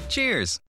TotalWine.com. Cheers!